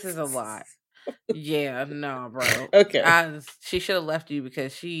 This is a lot. Yeah, no, bro. Okay. She should have left you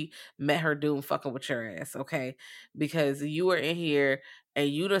because she met her doom fucking with your ass, okay? Because you were in here and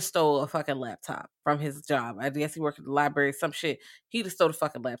you just stole a fucking laptop from his job. I guess he worked at the library, some shit. He just stole the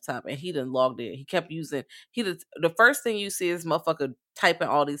fucking laptop and he done logged in. He kept using, the first thing you see is motherfucker typing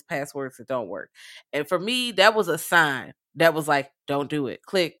all these passwords that don't work. And for me, that was a sign. That was like, don't do it.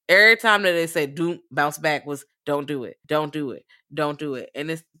 Click. Every time that they said doom, bounce back was, don't do it. Don't do it. Don't do it.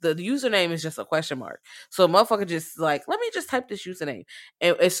 And it's the username is just a question mark. So motherfucker just like, let me just type this username.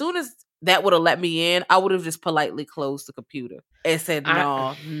 And as soon as that would have let me in, I would have just politely closed the computer and said,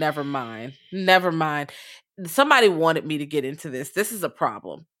 no, never mind. Never mind. Somebody wanted me to get into this. This is a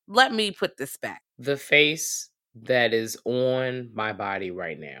problem. Let me put this back. The face that is on my body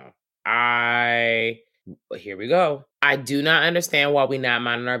right now. Here we go. I do not understand why we not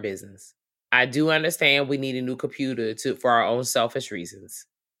minding our business. I do understand we need a new computer for our own selfish reasons,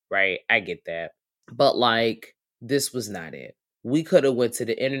 right? I get that. But like, this was not it. We could have went to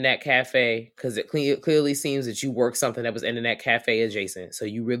the internet cafe because it clearly seems that you work something that was internet cafe adjacent. So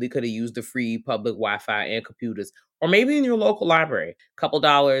you really could have used the free public Wi-Fi and computers, or maybe in your local library,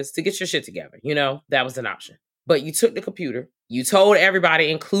 $2 to get your shit together. You know, that was an option. But you took the computer. You told everybody,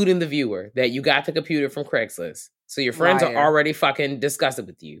 including the viewer, that you got the computer from Craigslist. So your friends are already fucking disgusted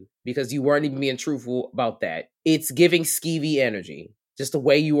with you because you weren't even being truthful about that. It's giving skeevy energy, just the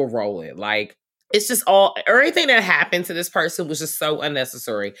way you were rolling. Like, it's just everything that happened to this person was just so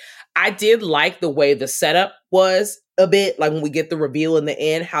unnecessary. I did like the way the setup was a bit, like when we get the reveal in the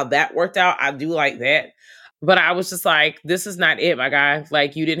end, how that worked out. I do like that. But I was just like, this is not it, my guy.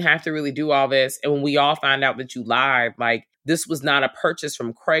 Like, you didn't have to really do all this. And when we all found out that you lied, like, this was not a purchase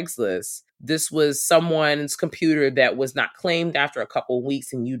from Craigslist. This was someone's computer that was not claimed after a couple of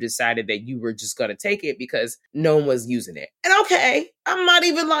weeks, and you decided that you were just going to take it because no one was using it. And okay, I'm not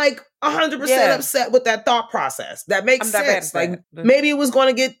even like 100% upset with that thought process. That makes sense. Like, maybe it was going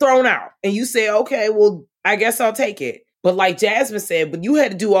to get thrown out and you say, okay, well, I guess I'll take it. But like Jasmine said, but you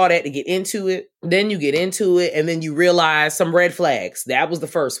had to do all that to get into it. Then you get into it, and then you realize some red flags. That was the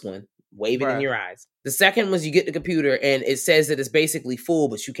first one. Wave it in your eyes. The second was you get the computer and it says that it's basically full,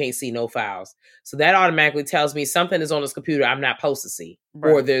 but you can't see no files. So that automatically tells me something is on this computer I'm not supposed to see.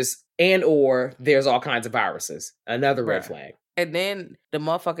 Right. Or there's all kinds of viruses. Another red flag. And then the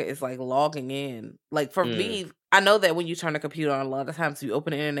motherfucker is like logging in. Like for me, I know that when you turn the computer on, a lot of times you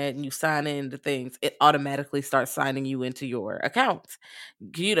open the internet and you sign in to things, it automatically starts signing you into your accounts,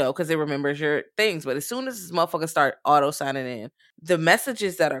 you know, because it remembers your things. But as soon as this motherfucker start auto signing in, the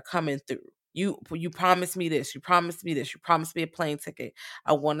messages that are coming through, you promised me this, you promised me this, you promised me a plane ticket.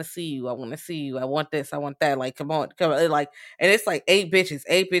 I want to see you. I want to see you. I want this. I want that. Like, come on. Like, and it's like eight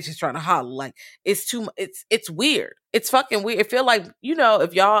bitches trying to holler. Like, it's too. It's weird. It's fucking weird. It feel like, you know,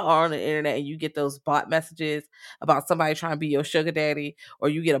 if y'all are on the internet and you get those bot messages about somebody trying to be your sugar daddy, or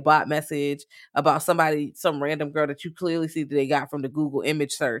you get a bot message about somebody, some random girl that you clearly see that they got from the Google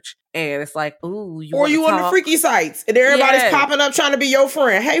image search, and it's like, ooh, or you on the freaky sites and everybody's popping up trying to be your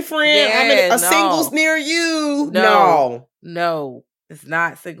friend. Hey, friend, I'm in a singles near you. No, it's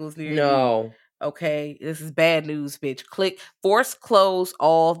not singles near you. Okay, this is bad news, bitch. Close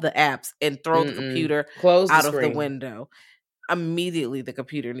all the apps and throw the computer out of the window. Immediately, the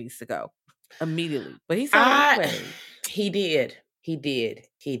computer needs to go. Immediately. But he said He did.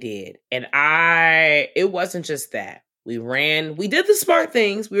 And it wasn't just that. We did the smart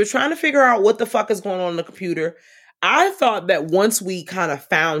things. We were trying to figure out what the fuck is going on in the computer. I thought that once we kind of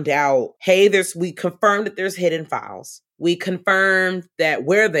found out, hey, we confirmed that there's hidden files. We confirmed that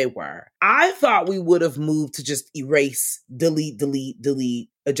where they were. I thought we would have moved to just erase, delete,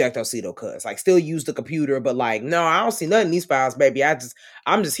 ejectocito cuz. Like, still use the computer, but like, no, I don't see nothing in these files, baby. I'm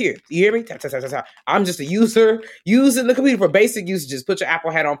just here. You hear me? I'm just a user using the computer for basic usages. Put your Apple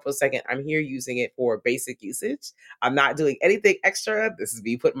hat on for a second. I'm here using it for basic usage. I'm not doing anything extra. This is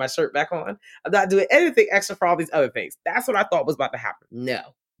me putting my shirt back on. I'm not doing anything extra for all these other things. That's what I thought was about to happen. No.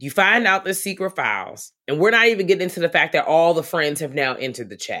 You find out the secret files, and we're not even getting into the fact that all the friends have now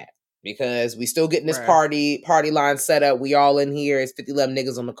entered the chat, because we still getting this party line set up. We all in here. It's 50-11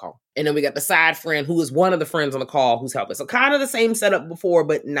 niggas on the call. And then we got the side friend who is one of the friends on the call who's helping. So kind of the same setup before,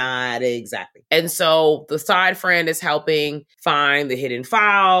 but not exactly. And so the side friend is helping find the hidden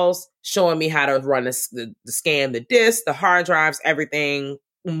files, showing me how to run the scan the disk, the hard drives, everything,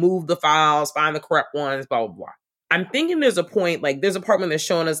 move the files, find the correct ones, blah, blah, blah. I'm thinking there's a point, like there's a part when they're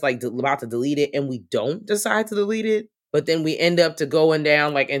showing us like about to delete it and we don't decide to delete it. But then we end up going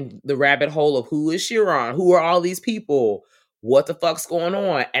down like in the rabbit hole of who is Chiron? Who are all these people? What the fuck's going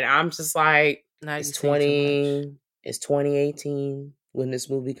on? And I'm just like, it's 2018 when this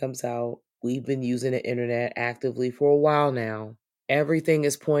movie comes out. We've been using the internet actively for a while now. Everything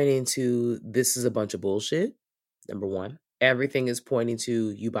is pointing to this is a bunch of bullshit. Number one. Everything is pointing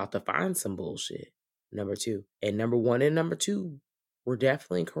to you about to find some bullshit. Number two. And number one and number two, we're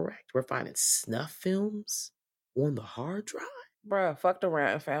definitely correct. We're finding snuff films on the hard drive. Bruh, fucked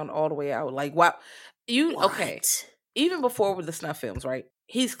around and found all the way out. Like, wow. Okay. Even before with the snuff films, right?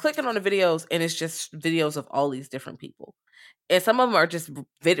 He's clicking on the videos and it's just videos of all these different people. And some of them are just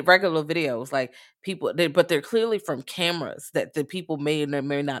regular videos, like people, but they're clearly from cameras that the people may or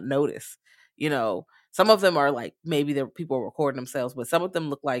may not notice, you know. Some of them are like, maybe they're people recording themselves, but some of them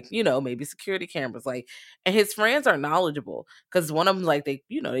look like, you know, maybe security cameras. Like, and his friends are knowledgeable because one of them, like, they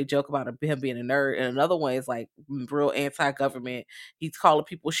joke about him being a nerd. And another one is like real anti-government. He's calling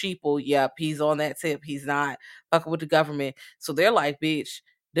people sheeple. Yep, he's on that tip. He's not fucking with the government. So they're like, bitch,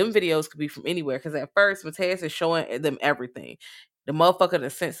 them videos could be from anywhere. Because at first, Mateus is showing them everything. The motherfucker done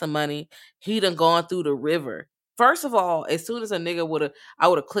sent some money. He done gone through the river. First of all, as soon as a nigga I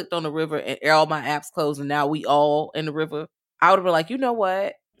would have clicked on the river and all my apps closed and now we all in the river, I would have been like, you know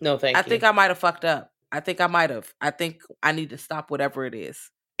what? No, thank you. I think I might have fucked up. I think I need to stop whatever it is.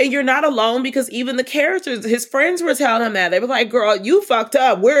 And you're not alone, because even the characters, his friends were telling him that. They were like, girl, you fucked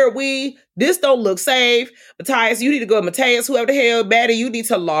up. Where are we? This don't look safe. Matthias, you need to go. Mateus, whoever the hell, Betty, you need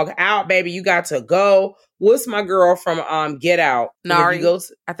to log out, baby. You got to go. What's my girl from Get Out? Nari.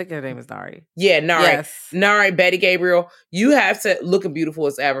 I think her name is Nari. Yeah, Nari. Yes. Nari, Betty Gabriel. You have to looking beautiful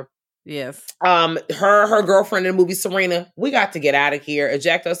as ever. Yes. Her girlfriend in the movie, Serena. We got to get out of here.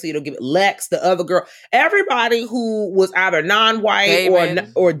 Ejectocito, give it Lex, the other girl. Everybody who was either non-white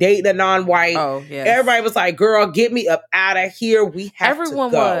or dating a non-white. Oh, yes. Everybody was like, girl, get me up out of here. We have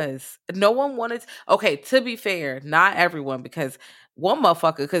everyone to go. Was. No one wanted. Okay, to be fair, not everyone, because one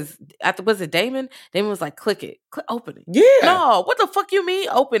motherfucker, because was it Damon? Damon was like, click it. Open it. Yeah. No, what the fuck you mean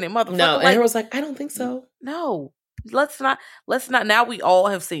open it, motherfucker? No, and he was like, I don't think so. No. let's not. Now we all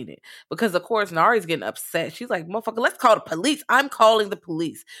have seen it because of course Nari's getting upset. She's like, motherfucker, let's call the police. I'm calling the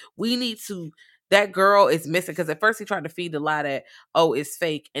police. We need to. That girl is missing because at first he tried to feed the lie that, oh, it's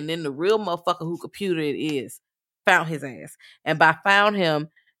fake. And then the real motherfucker who computer it is found his ass. And by found him,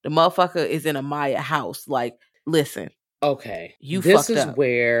 the motherfucker is in a Maya house. Like, listen. Okay. You this fucked is up.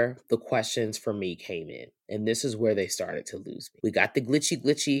 where the questions for me came in. And this is where they started to lose me. We got the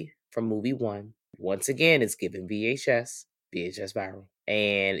glitchy from movie 1. Once again, it's given VHS viral.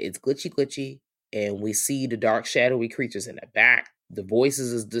 And it's glitchy. And we see the dark shadowy creatures in the back. The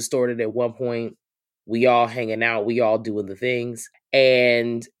voices is distorted at one point. We all hanging out. We all doing the things.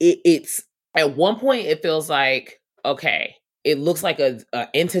 And it's at one point, it feels like, okay, it looks like a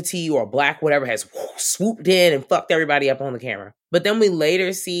entity or a black whatever has swooped in and fucked everybody up on the camera. But then we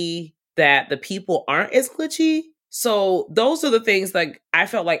later see that the people aren't as glitchy. So those are the things like I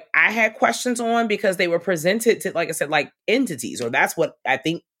felt like I had questions on because they were presented to, like I said, like entities, or that's what I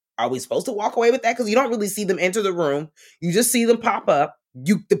think. Are we supposed to walk away with that? Because you don't really see them enter the room. You just see them pop up.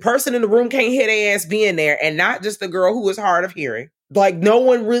 The person in the room can't hear their ass being there, and not just the girl who is hard of hearing. Like no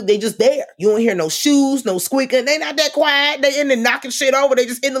one really, they just there. You don't hear no shoes, no squeaking. They not that quiet. They in there knocking shit over. They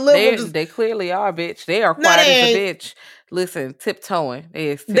just in the living room. They clearly are, bitch. They are quiet as a bitch. Listen, tiptoeing.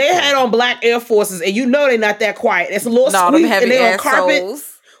 They had on black Air Forces, and you know they not that quiet. It's a little squeak, and they on carpet.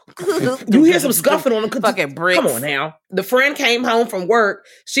 You hear some scuffing on the fucking bricks. Come on now. The friend came home from work.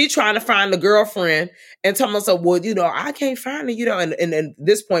 She trying to find the girlfriend and telling us, well, I can't find her, and at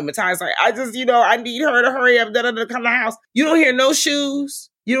this point, Matthias like, I just, I need her to hurry up, come to the house. You don't hear no shoes.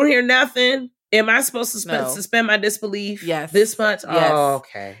 You don't hear nothing. Am I supposed to suspend my disbelief? Yes. This much? Yes. Oh,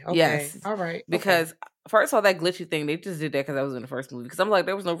 okay. Yes. All right. Because first of all, that glitchy thing, they just did that because I was in the first movie. Because I'm like,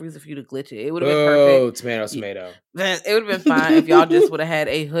 there was no reason for you to glitch it. It would have been perfect. Oh, tomato. It would have been fine if y'all just would have had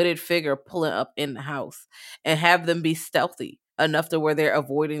a hooded figure pulling up in the house and have them be stealthy enough to where they're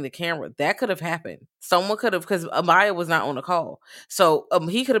avoiding the camera. That could have happened. Someone could have, because Amaya was not on the call. So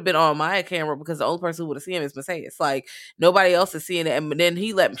he could have been on Amaya camera because the only person who would have seen him is Matthias. Like, nobody else is seeing it. And then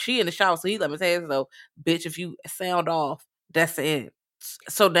she in the shower, so he let Matthias know, bitch, if you sound off, that's the end.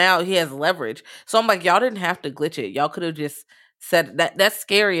 So now he has leverage. So I'm like, y'all didn't have to glitch it. Y'all could have just said that. That's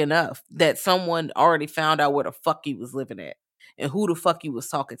scary enough that someone already found out where the fuck he was living at and who the fuck he was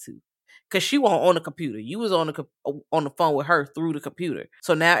talking to. Because she wasn't on the computer. You was on the phone with her through the computer.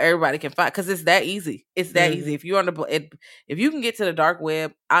 So now everybody can find, because it's that easy. It's that easy. If you're if you can get to the dark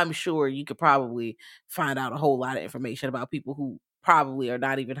web, I'm sure you could probably find out a whole lot of information about people who probably are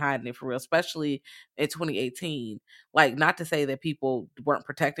not even hiding it for real, especially in 2018. Like, not to say that people weren't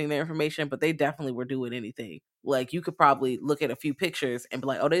protecting their information, but they definitely were doing anything. Like, you could probably look at a few pictures and be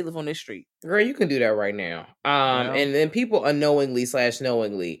like, oh, they live on this street. Girl, you can do that right now. And then people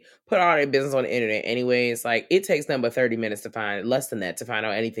unknowingly/knowingly put all their business on the internet anyways. Like, it takes them but 30 minutes to find, less than that, to find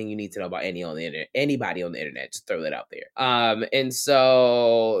out anything you need to know about anybody on the internet. Just throw that out there. And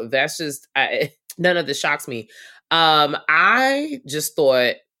so that's just, none of this shocks me. I just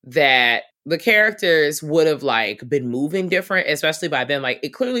thought that the characters would have like been moving different, especially by then. Like, it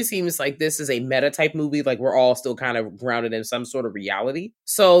clearly seems like this is a meta type movie. Like, we're all still kind of grounded in some sort of reality.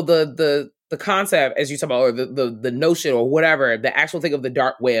 So the concept, as you talk about, or the notion or whatever, the actual thing of the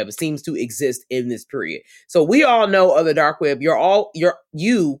dark web seems to exist in this period. So we all know of the dark web. Yes.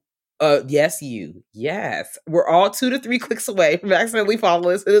 We're all 2 to 3 clicks away from accidentally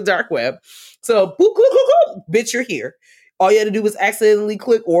following us in the dark web. So, boop, bitch, you're here. All you had to do was accidentally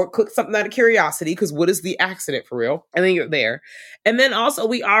click something out of curiosity, because what is the accident for real? And then you're there. And then also,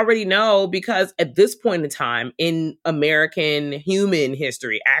 we already know, because at this point in time in American human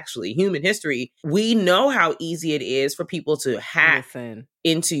history, we know how easy it is for people to hack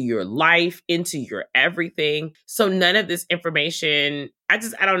into your life, into your everything. So none of this information, I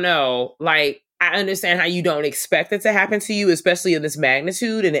don't know. Like, I understand how you don't expect it to happen to you, especially in this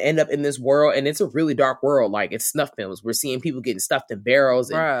magnitude, and to end up in this world. And it's a really dark world. Like, it's snuff films. We're seeing people getting stuffed in barrels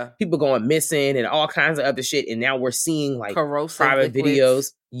and people going missing and all kinds of other shit. And now we're seeing like corrosive private liquids.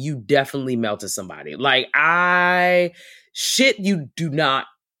 videos. You definitely melted somebody. Like, you do not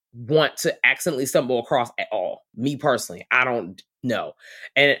want to accidentally stumble across at all. Me personally, I don't know.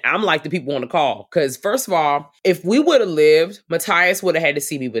 And I'm like the people on the call. Because first of all, if we would have lived, Matthias would have had to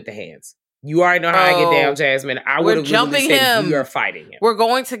see me with the hands. You already know how I get down, Jasmine. I would have jumping said, we are fighting him. We're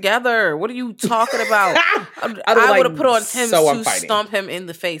going together. What are you talking about? I would have put on Tim's to stomp him in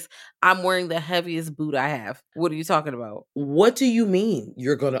the face. I'm wearing the heaviest boot I have. What are you talking about? What do you mean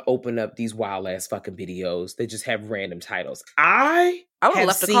you're going to open up these wild ass fucking videos that just have random titles? I have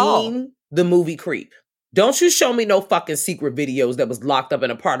left seen the movie Creep. Don't you show me no fucking secret videos that was locked up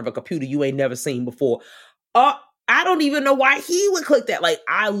in a part of a computer you ain't never seen before. I don't even know why he would click that. Like,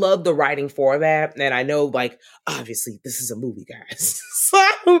 I love the writing for that. And I know, like, obviously, this is a movie, guys.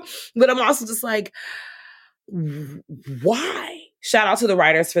 But I'm also just like, why? Shout out to the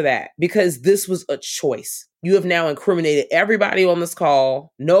writers for that, because this was a choice. You have now incriminated everybody on this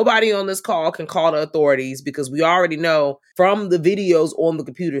call. Nobody on this call can call the authorities because we already know from the videos on the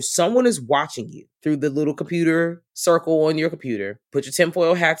computer, someone is watching you through the little computer circle on your computer. Put your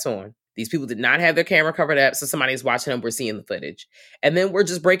tinfoil hats on. These people did not have their camera covered up, so somebody's watching them. We're seeing the footage. And then we're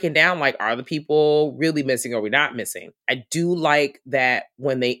just breaking down, like, are the people really missing or are we not missing? I do like that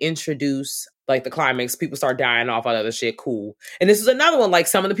when they introduce, like, the climax, people start dying off on other shit, cool. And this is another one, like,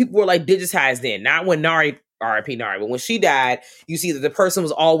 some of the people were, like, digitized in. Not when Nari, R.I.P. Nari, but when she died, you see that the person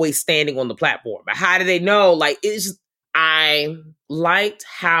was always standing on the platform. But how did they know? Like, I liked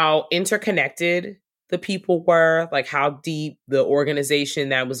how interconnected the people were, like how deep the organization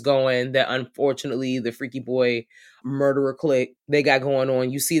that was going, that unfortunately the freaky boy murderer clique they got going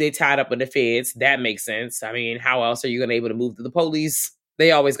on. You see they tied up with the feds. That makes sense. I mean, how else are you going to be able to move to the police?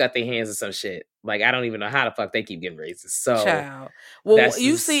 They always got their hands in some shit. Like, I don't even know how the fuck they keep getting raises. So, child. Well,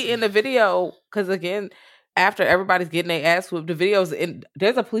 you see in the video, because again, after everybody's getting their ass whooped, the videos in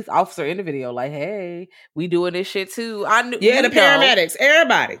there's a police officer in the video, like, hey, we doing this shit too. I knew, yeah, the paramedics,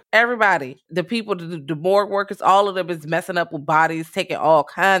 everybody, the people, the morgue workers, all of them is messing up with bodies, taking all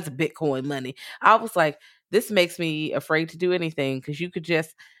kinds of Bitcoin money. I was like, this makes me afraid to do anything because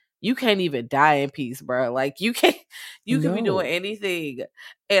you can't even die in peace, bro. Like, you can be doing anything,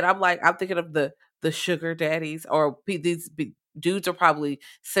 and I'm like, I'm thinking of the sugar daddies or these dudes are probably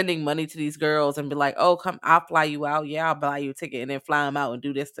sending money to these girls and be like, oh, come, I'll fly you out. Yeah, I'll buy you a ticket and then fly them out and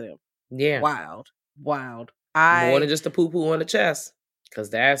do this to them. Yeah. Wild. More than just a poo-poo on the chest.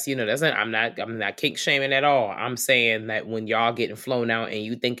 Because that's, I'm not kink shaming at all. I'm saying that when y'all getting flown out and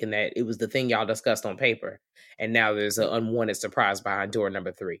you thinking that it was the thing y'all discussed on paper, and now there's an unwanted surprise behind door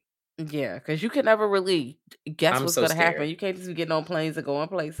number 3. Yeah, because you can never really guess what's going to happen. You can't just be getting on planes and going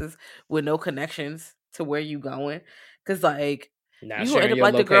places with no connections to where you going. Because, like, not you end up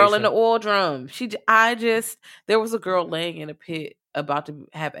like location. the girl in the oil drum. There was a girl laying in a pit about to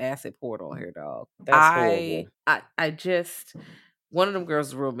have acid poured on her, dog. That's horrible. I just, one of them girls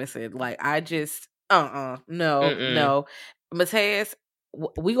is real missing. Like, I just, no. Mateus,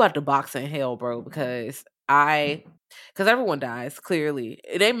 we got to box in hell, bro, because everyone dies, clearly.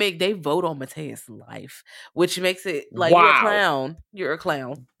 They vote on Mateus' life, which makes it like, you're a clown. You're a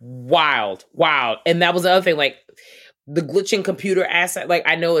clown. Wild. And that was the other thing, like, the glitching computer asset, like,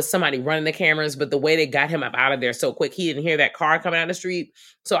 I know it's somebody running the cameras, but the way they got him up out of there so quick, he didn't hear that car coming down the street.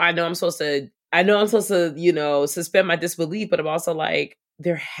 So I know I'm supposed to, suspend my disbelief, but I'm also like,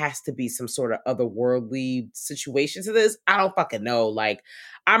 there has to be some sort of otherworldly situation to this. I don't fucking know. Like,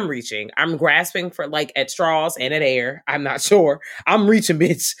 I'm reaching. I'm grasping for, like, at straws and at air. I'm not sure. I'm reaching,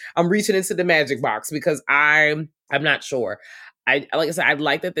 bitch. I'm reaching into the magic box because I'm not sure. Like I said, I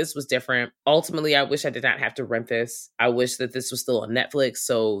like that this was different. Ultimately, I wish I did not have to rent this. I wish that this was still on Netflix.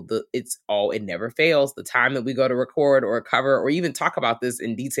 So it never fails. The time that we go to record or cover or even talk about this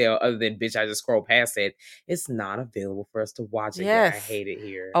in detail, other than bitch, I just scroll past it, it's not available for us to watch again. Yes. I hate it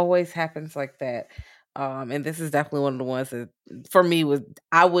here. Always happens like that. And this is definitely one of the ones that for me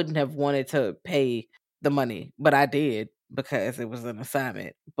I wouldn't have wanted to pay the money, but I did because it was an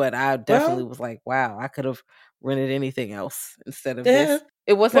assignment. But I definitely was like, wow, I could have rented anything else instead of this.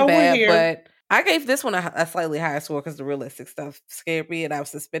 It wasn't bad, but I gave this one a slightly higher score because the realistic stuff scared me, and I've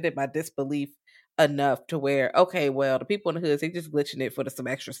suspended my disbelief enough to where, okay, well, the people in the hoods, they just glitching it for some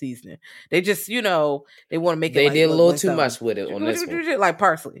extra seasoning. They just, they want to make it. They like, did a little too much with it on this one. Like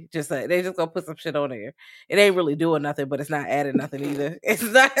parsley, just like they just gonna put some shit on there. It ain't really doing nothing, but it's not adding nothing either. It's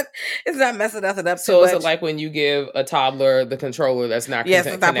not messing nothing up. So is it like when you give a toddler the controller that's not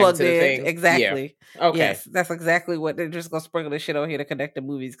it's not plugged in? Thing? Exactly. Yeah. Okay. Yes, that's exactly what they're just gonna sprinkle this shit on here to connect the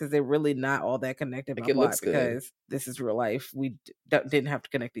movies because they're really not all that connected. It looks good because this is real life. We didn't have to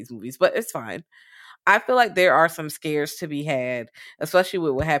connect these movies, but it's fine. I feel like there are some scares to be had, especially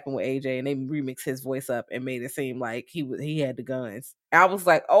with what happened with AJ, and they remixed his voice up and made it seem like he had the guns. I was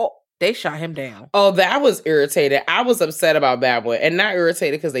like, oh, they shot him down. Oh, that was irritated. I was upset about that one, and not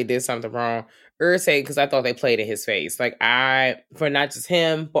irritated because they did something wrong. Irritated because I thought they played in his face. Like, for not just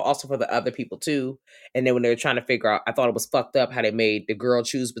him, but also for the other people too. And then when they were trying to figure out, I thought it was fucked up how they made the girl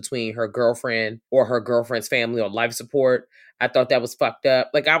choose between her girlfriend or her girlfriend's family on life support. I thought that was fucked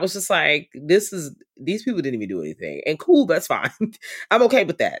up. Like, I was just like, these people didn't even do anything. And cool, that's fine. I'm okay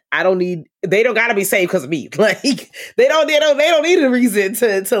with that. They don't gotta be saved because of me. Like, they don't need a reason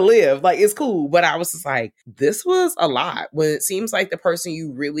to live. Like, it's cool. But I was just like, this was a lot. When it seems like the person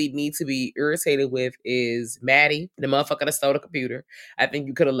you really need to be irritated with is Maddie, the motherfucker that stole the computer. I think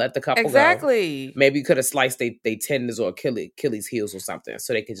you could have let the couple go. Maybe you could have sliced they tendons or Achilles heels or something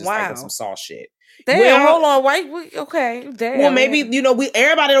so they could just like some soft shit. Damn, hold on, wait, okay, damn. Well, maybe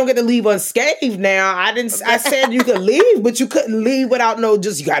everybody don't get to leave unscathed now. I said you could leave, but you couldn't leave without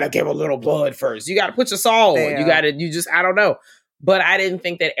you gotta give a little blood first. You gotta put your saw on. I don't know. But I didn't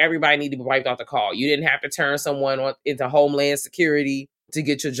think that everybody needed to be wiped off the call. You didn't have to turn someone into Homeland Security to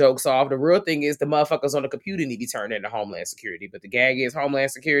get your jokes off. The real thing is the motherfuckers on the computer need to be turned into Homeland Security. But the gag is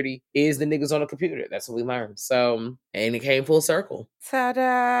Homeland Security is the niggas on the computer. That's what we learned. So, and it came full circle.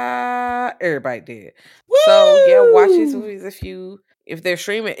 Ta-da! Everybody did. Woo! So, yeah, watch these movies if they're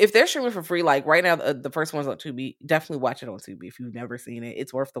streaming for free. Like right now, the first one's on Tubi. Definitely watch it on Tubi if you've never seen it.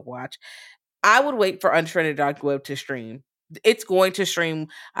 It's worth the watch. I would wait for Unfriended Dark Web to stream. It's going to stream,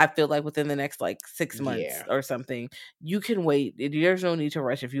 I feel like, within the next 6 months or something. You can wait. There's no need to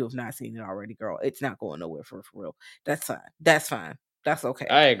rush if you have not seen it already, girl. It's not going nowhere for real. That's fine. That's okay.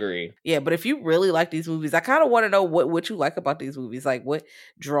 I agree. Yeah, but if you really like these movies, I kind of want to know what you like about these movies. Like, what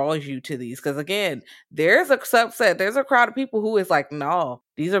draws you to these? Because again, there's a subset, there's a crowd of people who is like, no,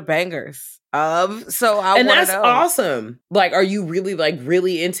 these are bangers. So I want to know. And that's awesome. Like, are you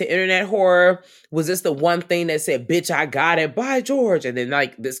really into internet horror? Was this the one thing that said, bitch, I got it, by George, and then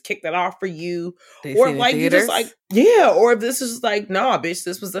this kicked it off for you? Or like you just like, yeah, or if this is like, nah, bitch,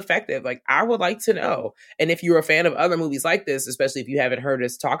 this was effective. Like, I would like to know. And if you're a fan of other movies like this, especially if you haven't heard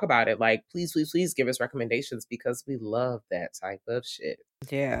us talk about it, like, please give us recommendations because we love that type of shit.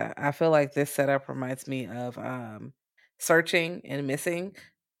 Yeah, I feel like this setup reminds me of Searching and Missing.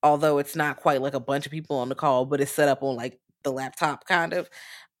 Although it's not quite like a bunch of people on the call, but it's set up on like the laptop kind of.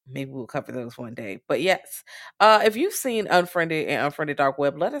 Maybe we'll cover those one day. But yes, if you've seen Unfriended and Unfriended Dark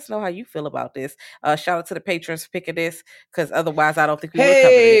Web, let us know how you feel about this. Shout out to the patrons for picking this, because otherwise I don't think we would have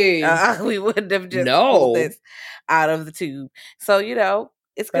covered it. We wouldn't have just pulled this out of the tube. So,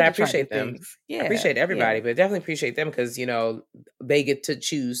 it's good. But I appreciate them. Yeah, I appreciate everybody, but definitely appreciate them because, they get to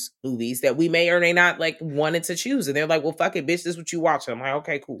choose movies that we may or may not wanted to choose. And they're like, well, fuck it, bitch, this is what you watch. And I'm like,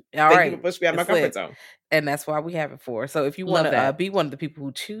 okay, cool. Thank you for pushing me out of my comfort zone. And that's why we have it for. So if you want to be one of the people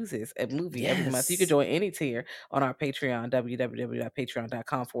who chooses a movie every month, you can join any tier on our Patreon,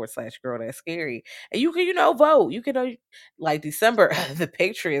 www.patreon.com/girl-that's-scary. And you can, vote. You can, like December, the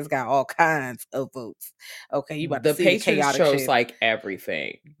Patreons got all kinds of votes. Okay, you about to see the patrons chose shit.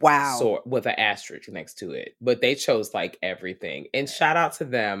 Everything. Wow. So with an asterisk next to it. But they chose everything. And shout out to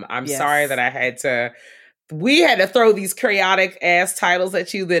them. I'm sorry that we had to throw these chaotic ass titles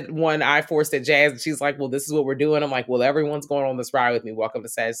at you. That one I forced at Jazz, and she's like, well, this is what we're doing. I'm like, well, everyone's going on this ride with me. Welcome to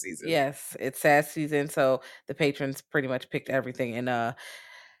SAD season. Yes, it's SAD season. So the patrons pretty much picked everything. And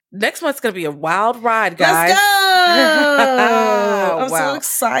next month's going to be a wild ride, guys. Let's go! I'm so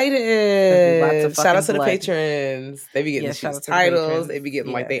excited. Shout out to the patrons. They be getting titles. They be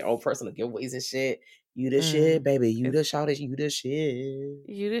getting their own personal giveaways and shit. You the shit, baby. You the shit. You the shit.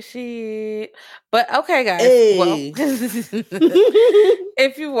 You the shit. But okay, guys. Hey. Well,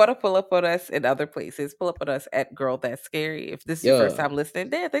 if you want to pull up on us in other places, pull up on us at Girl That's Scary. If this is your first time listening,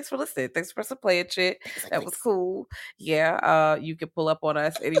 thanks for listening. Thanks for playing shit. That was cool. Yeah. You can pull up on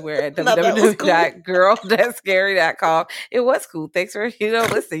us anywhere at www.girlthatscary.com. It was cool. Thanks for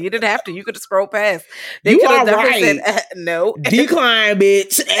listening. You didn't have to. You could have scrolled past. They could have definitely said no. Decline,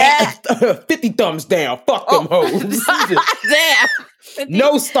 bitch. 50 thumbs down. Fuck them hoes. Damn.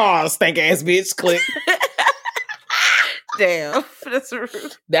 No stars, stank ass bitch. Click. Damn. That's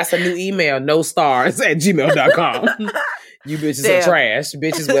rude. That's a new email. No stars at gmail.com. You bitches are trash.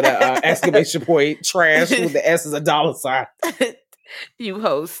 Bitches with an exclamation point. Trash with the S is a $sign. You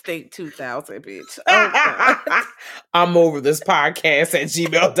host State 2000, bitch. Oh, I'm over this podcast at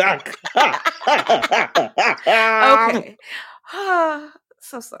gmail.com. Okay.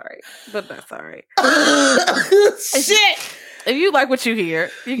 So sorry, but that's all right. Shit. If you like what you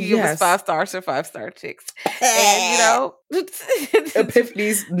hear, you can give us 5 stars or 5-star chicks. And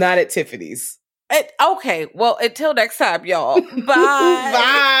Epiphanies, not at Tiffany's. Okay, well, until next time, y'all. Bye.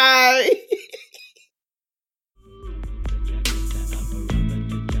 Bye.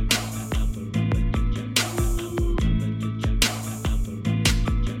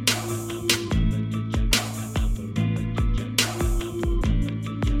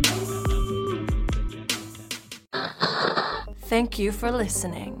 Thank you for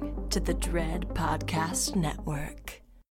listening to the Dread Podcast Network.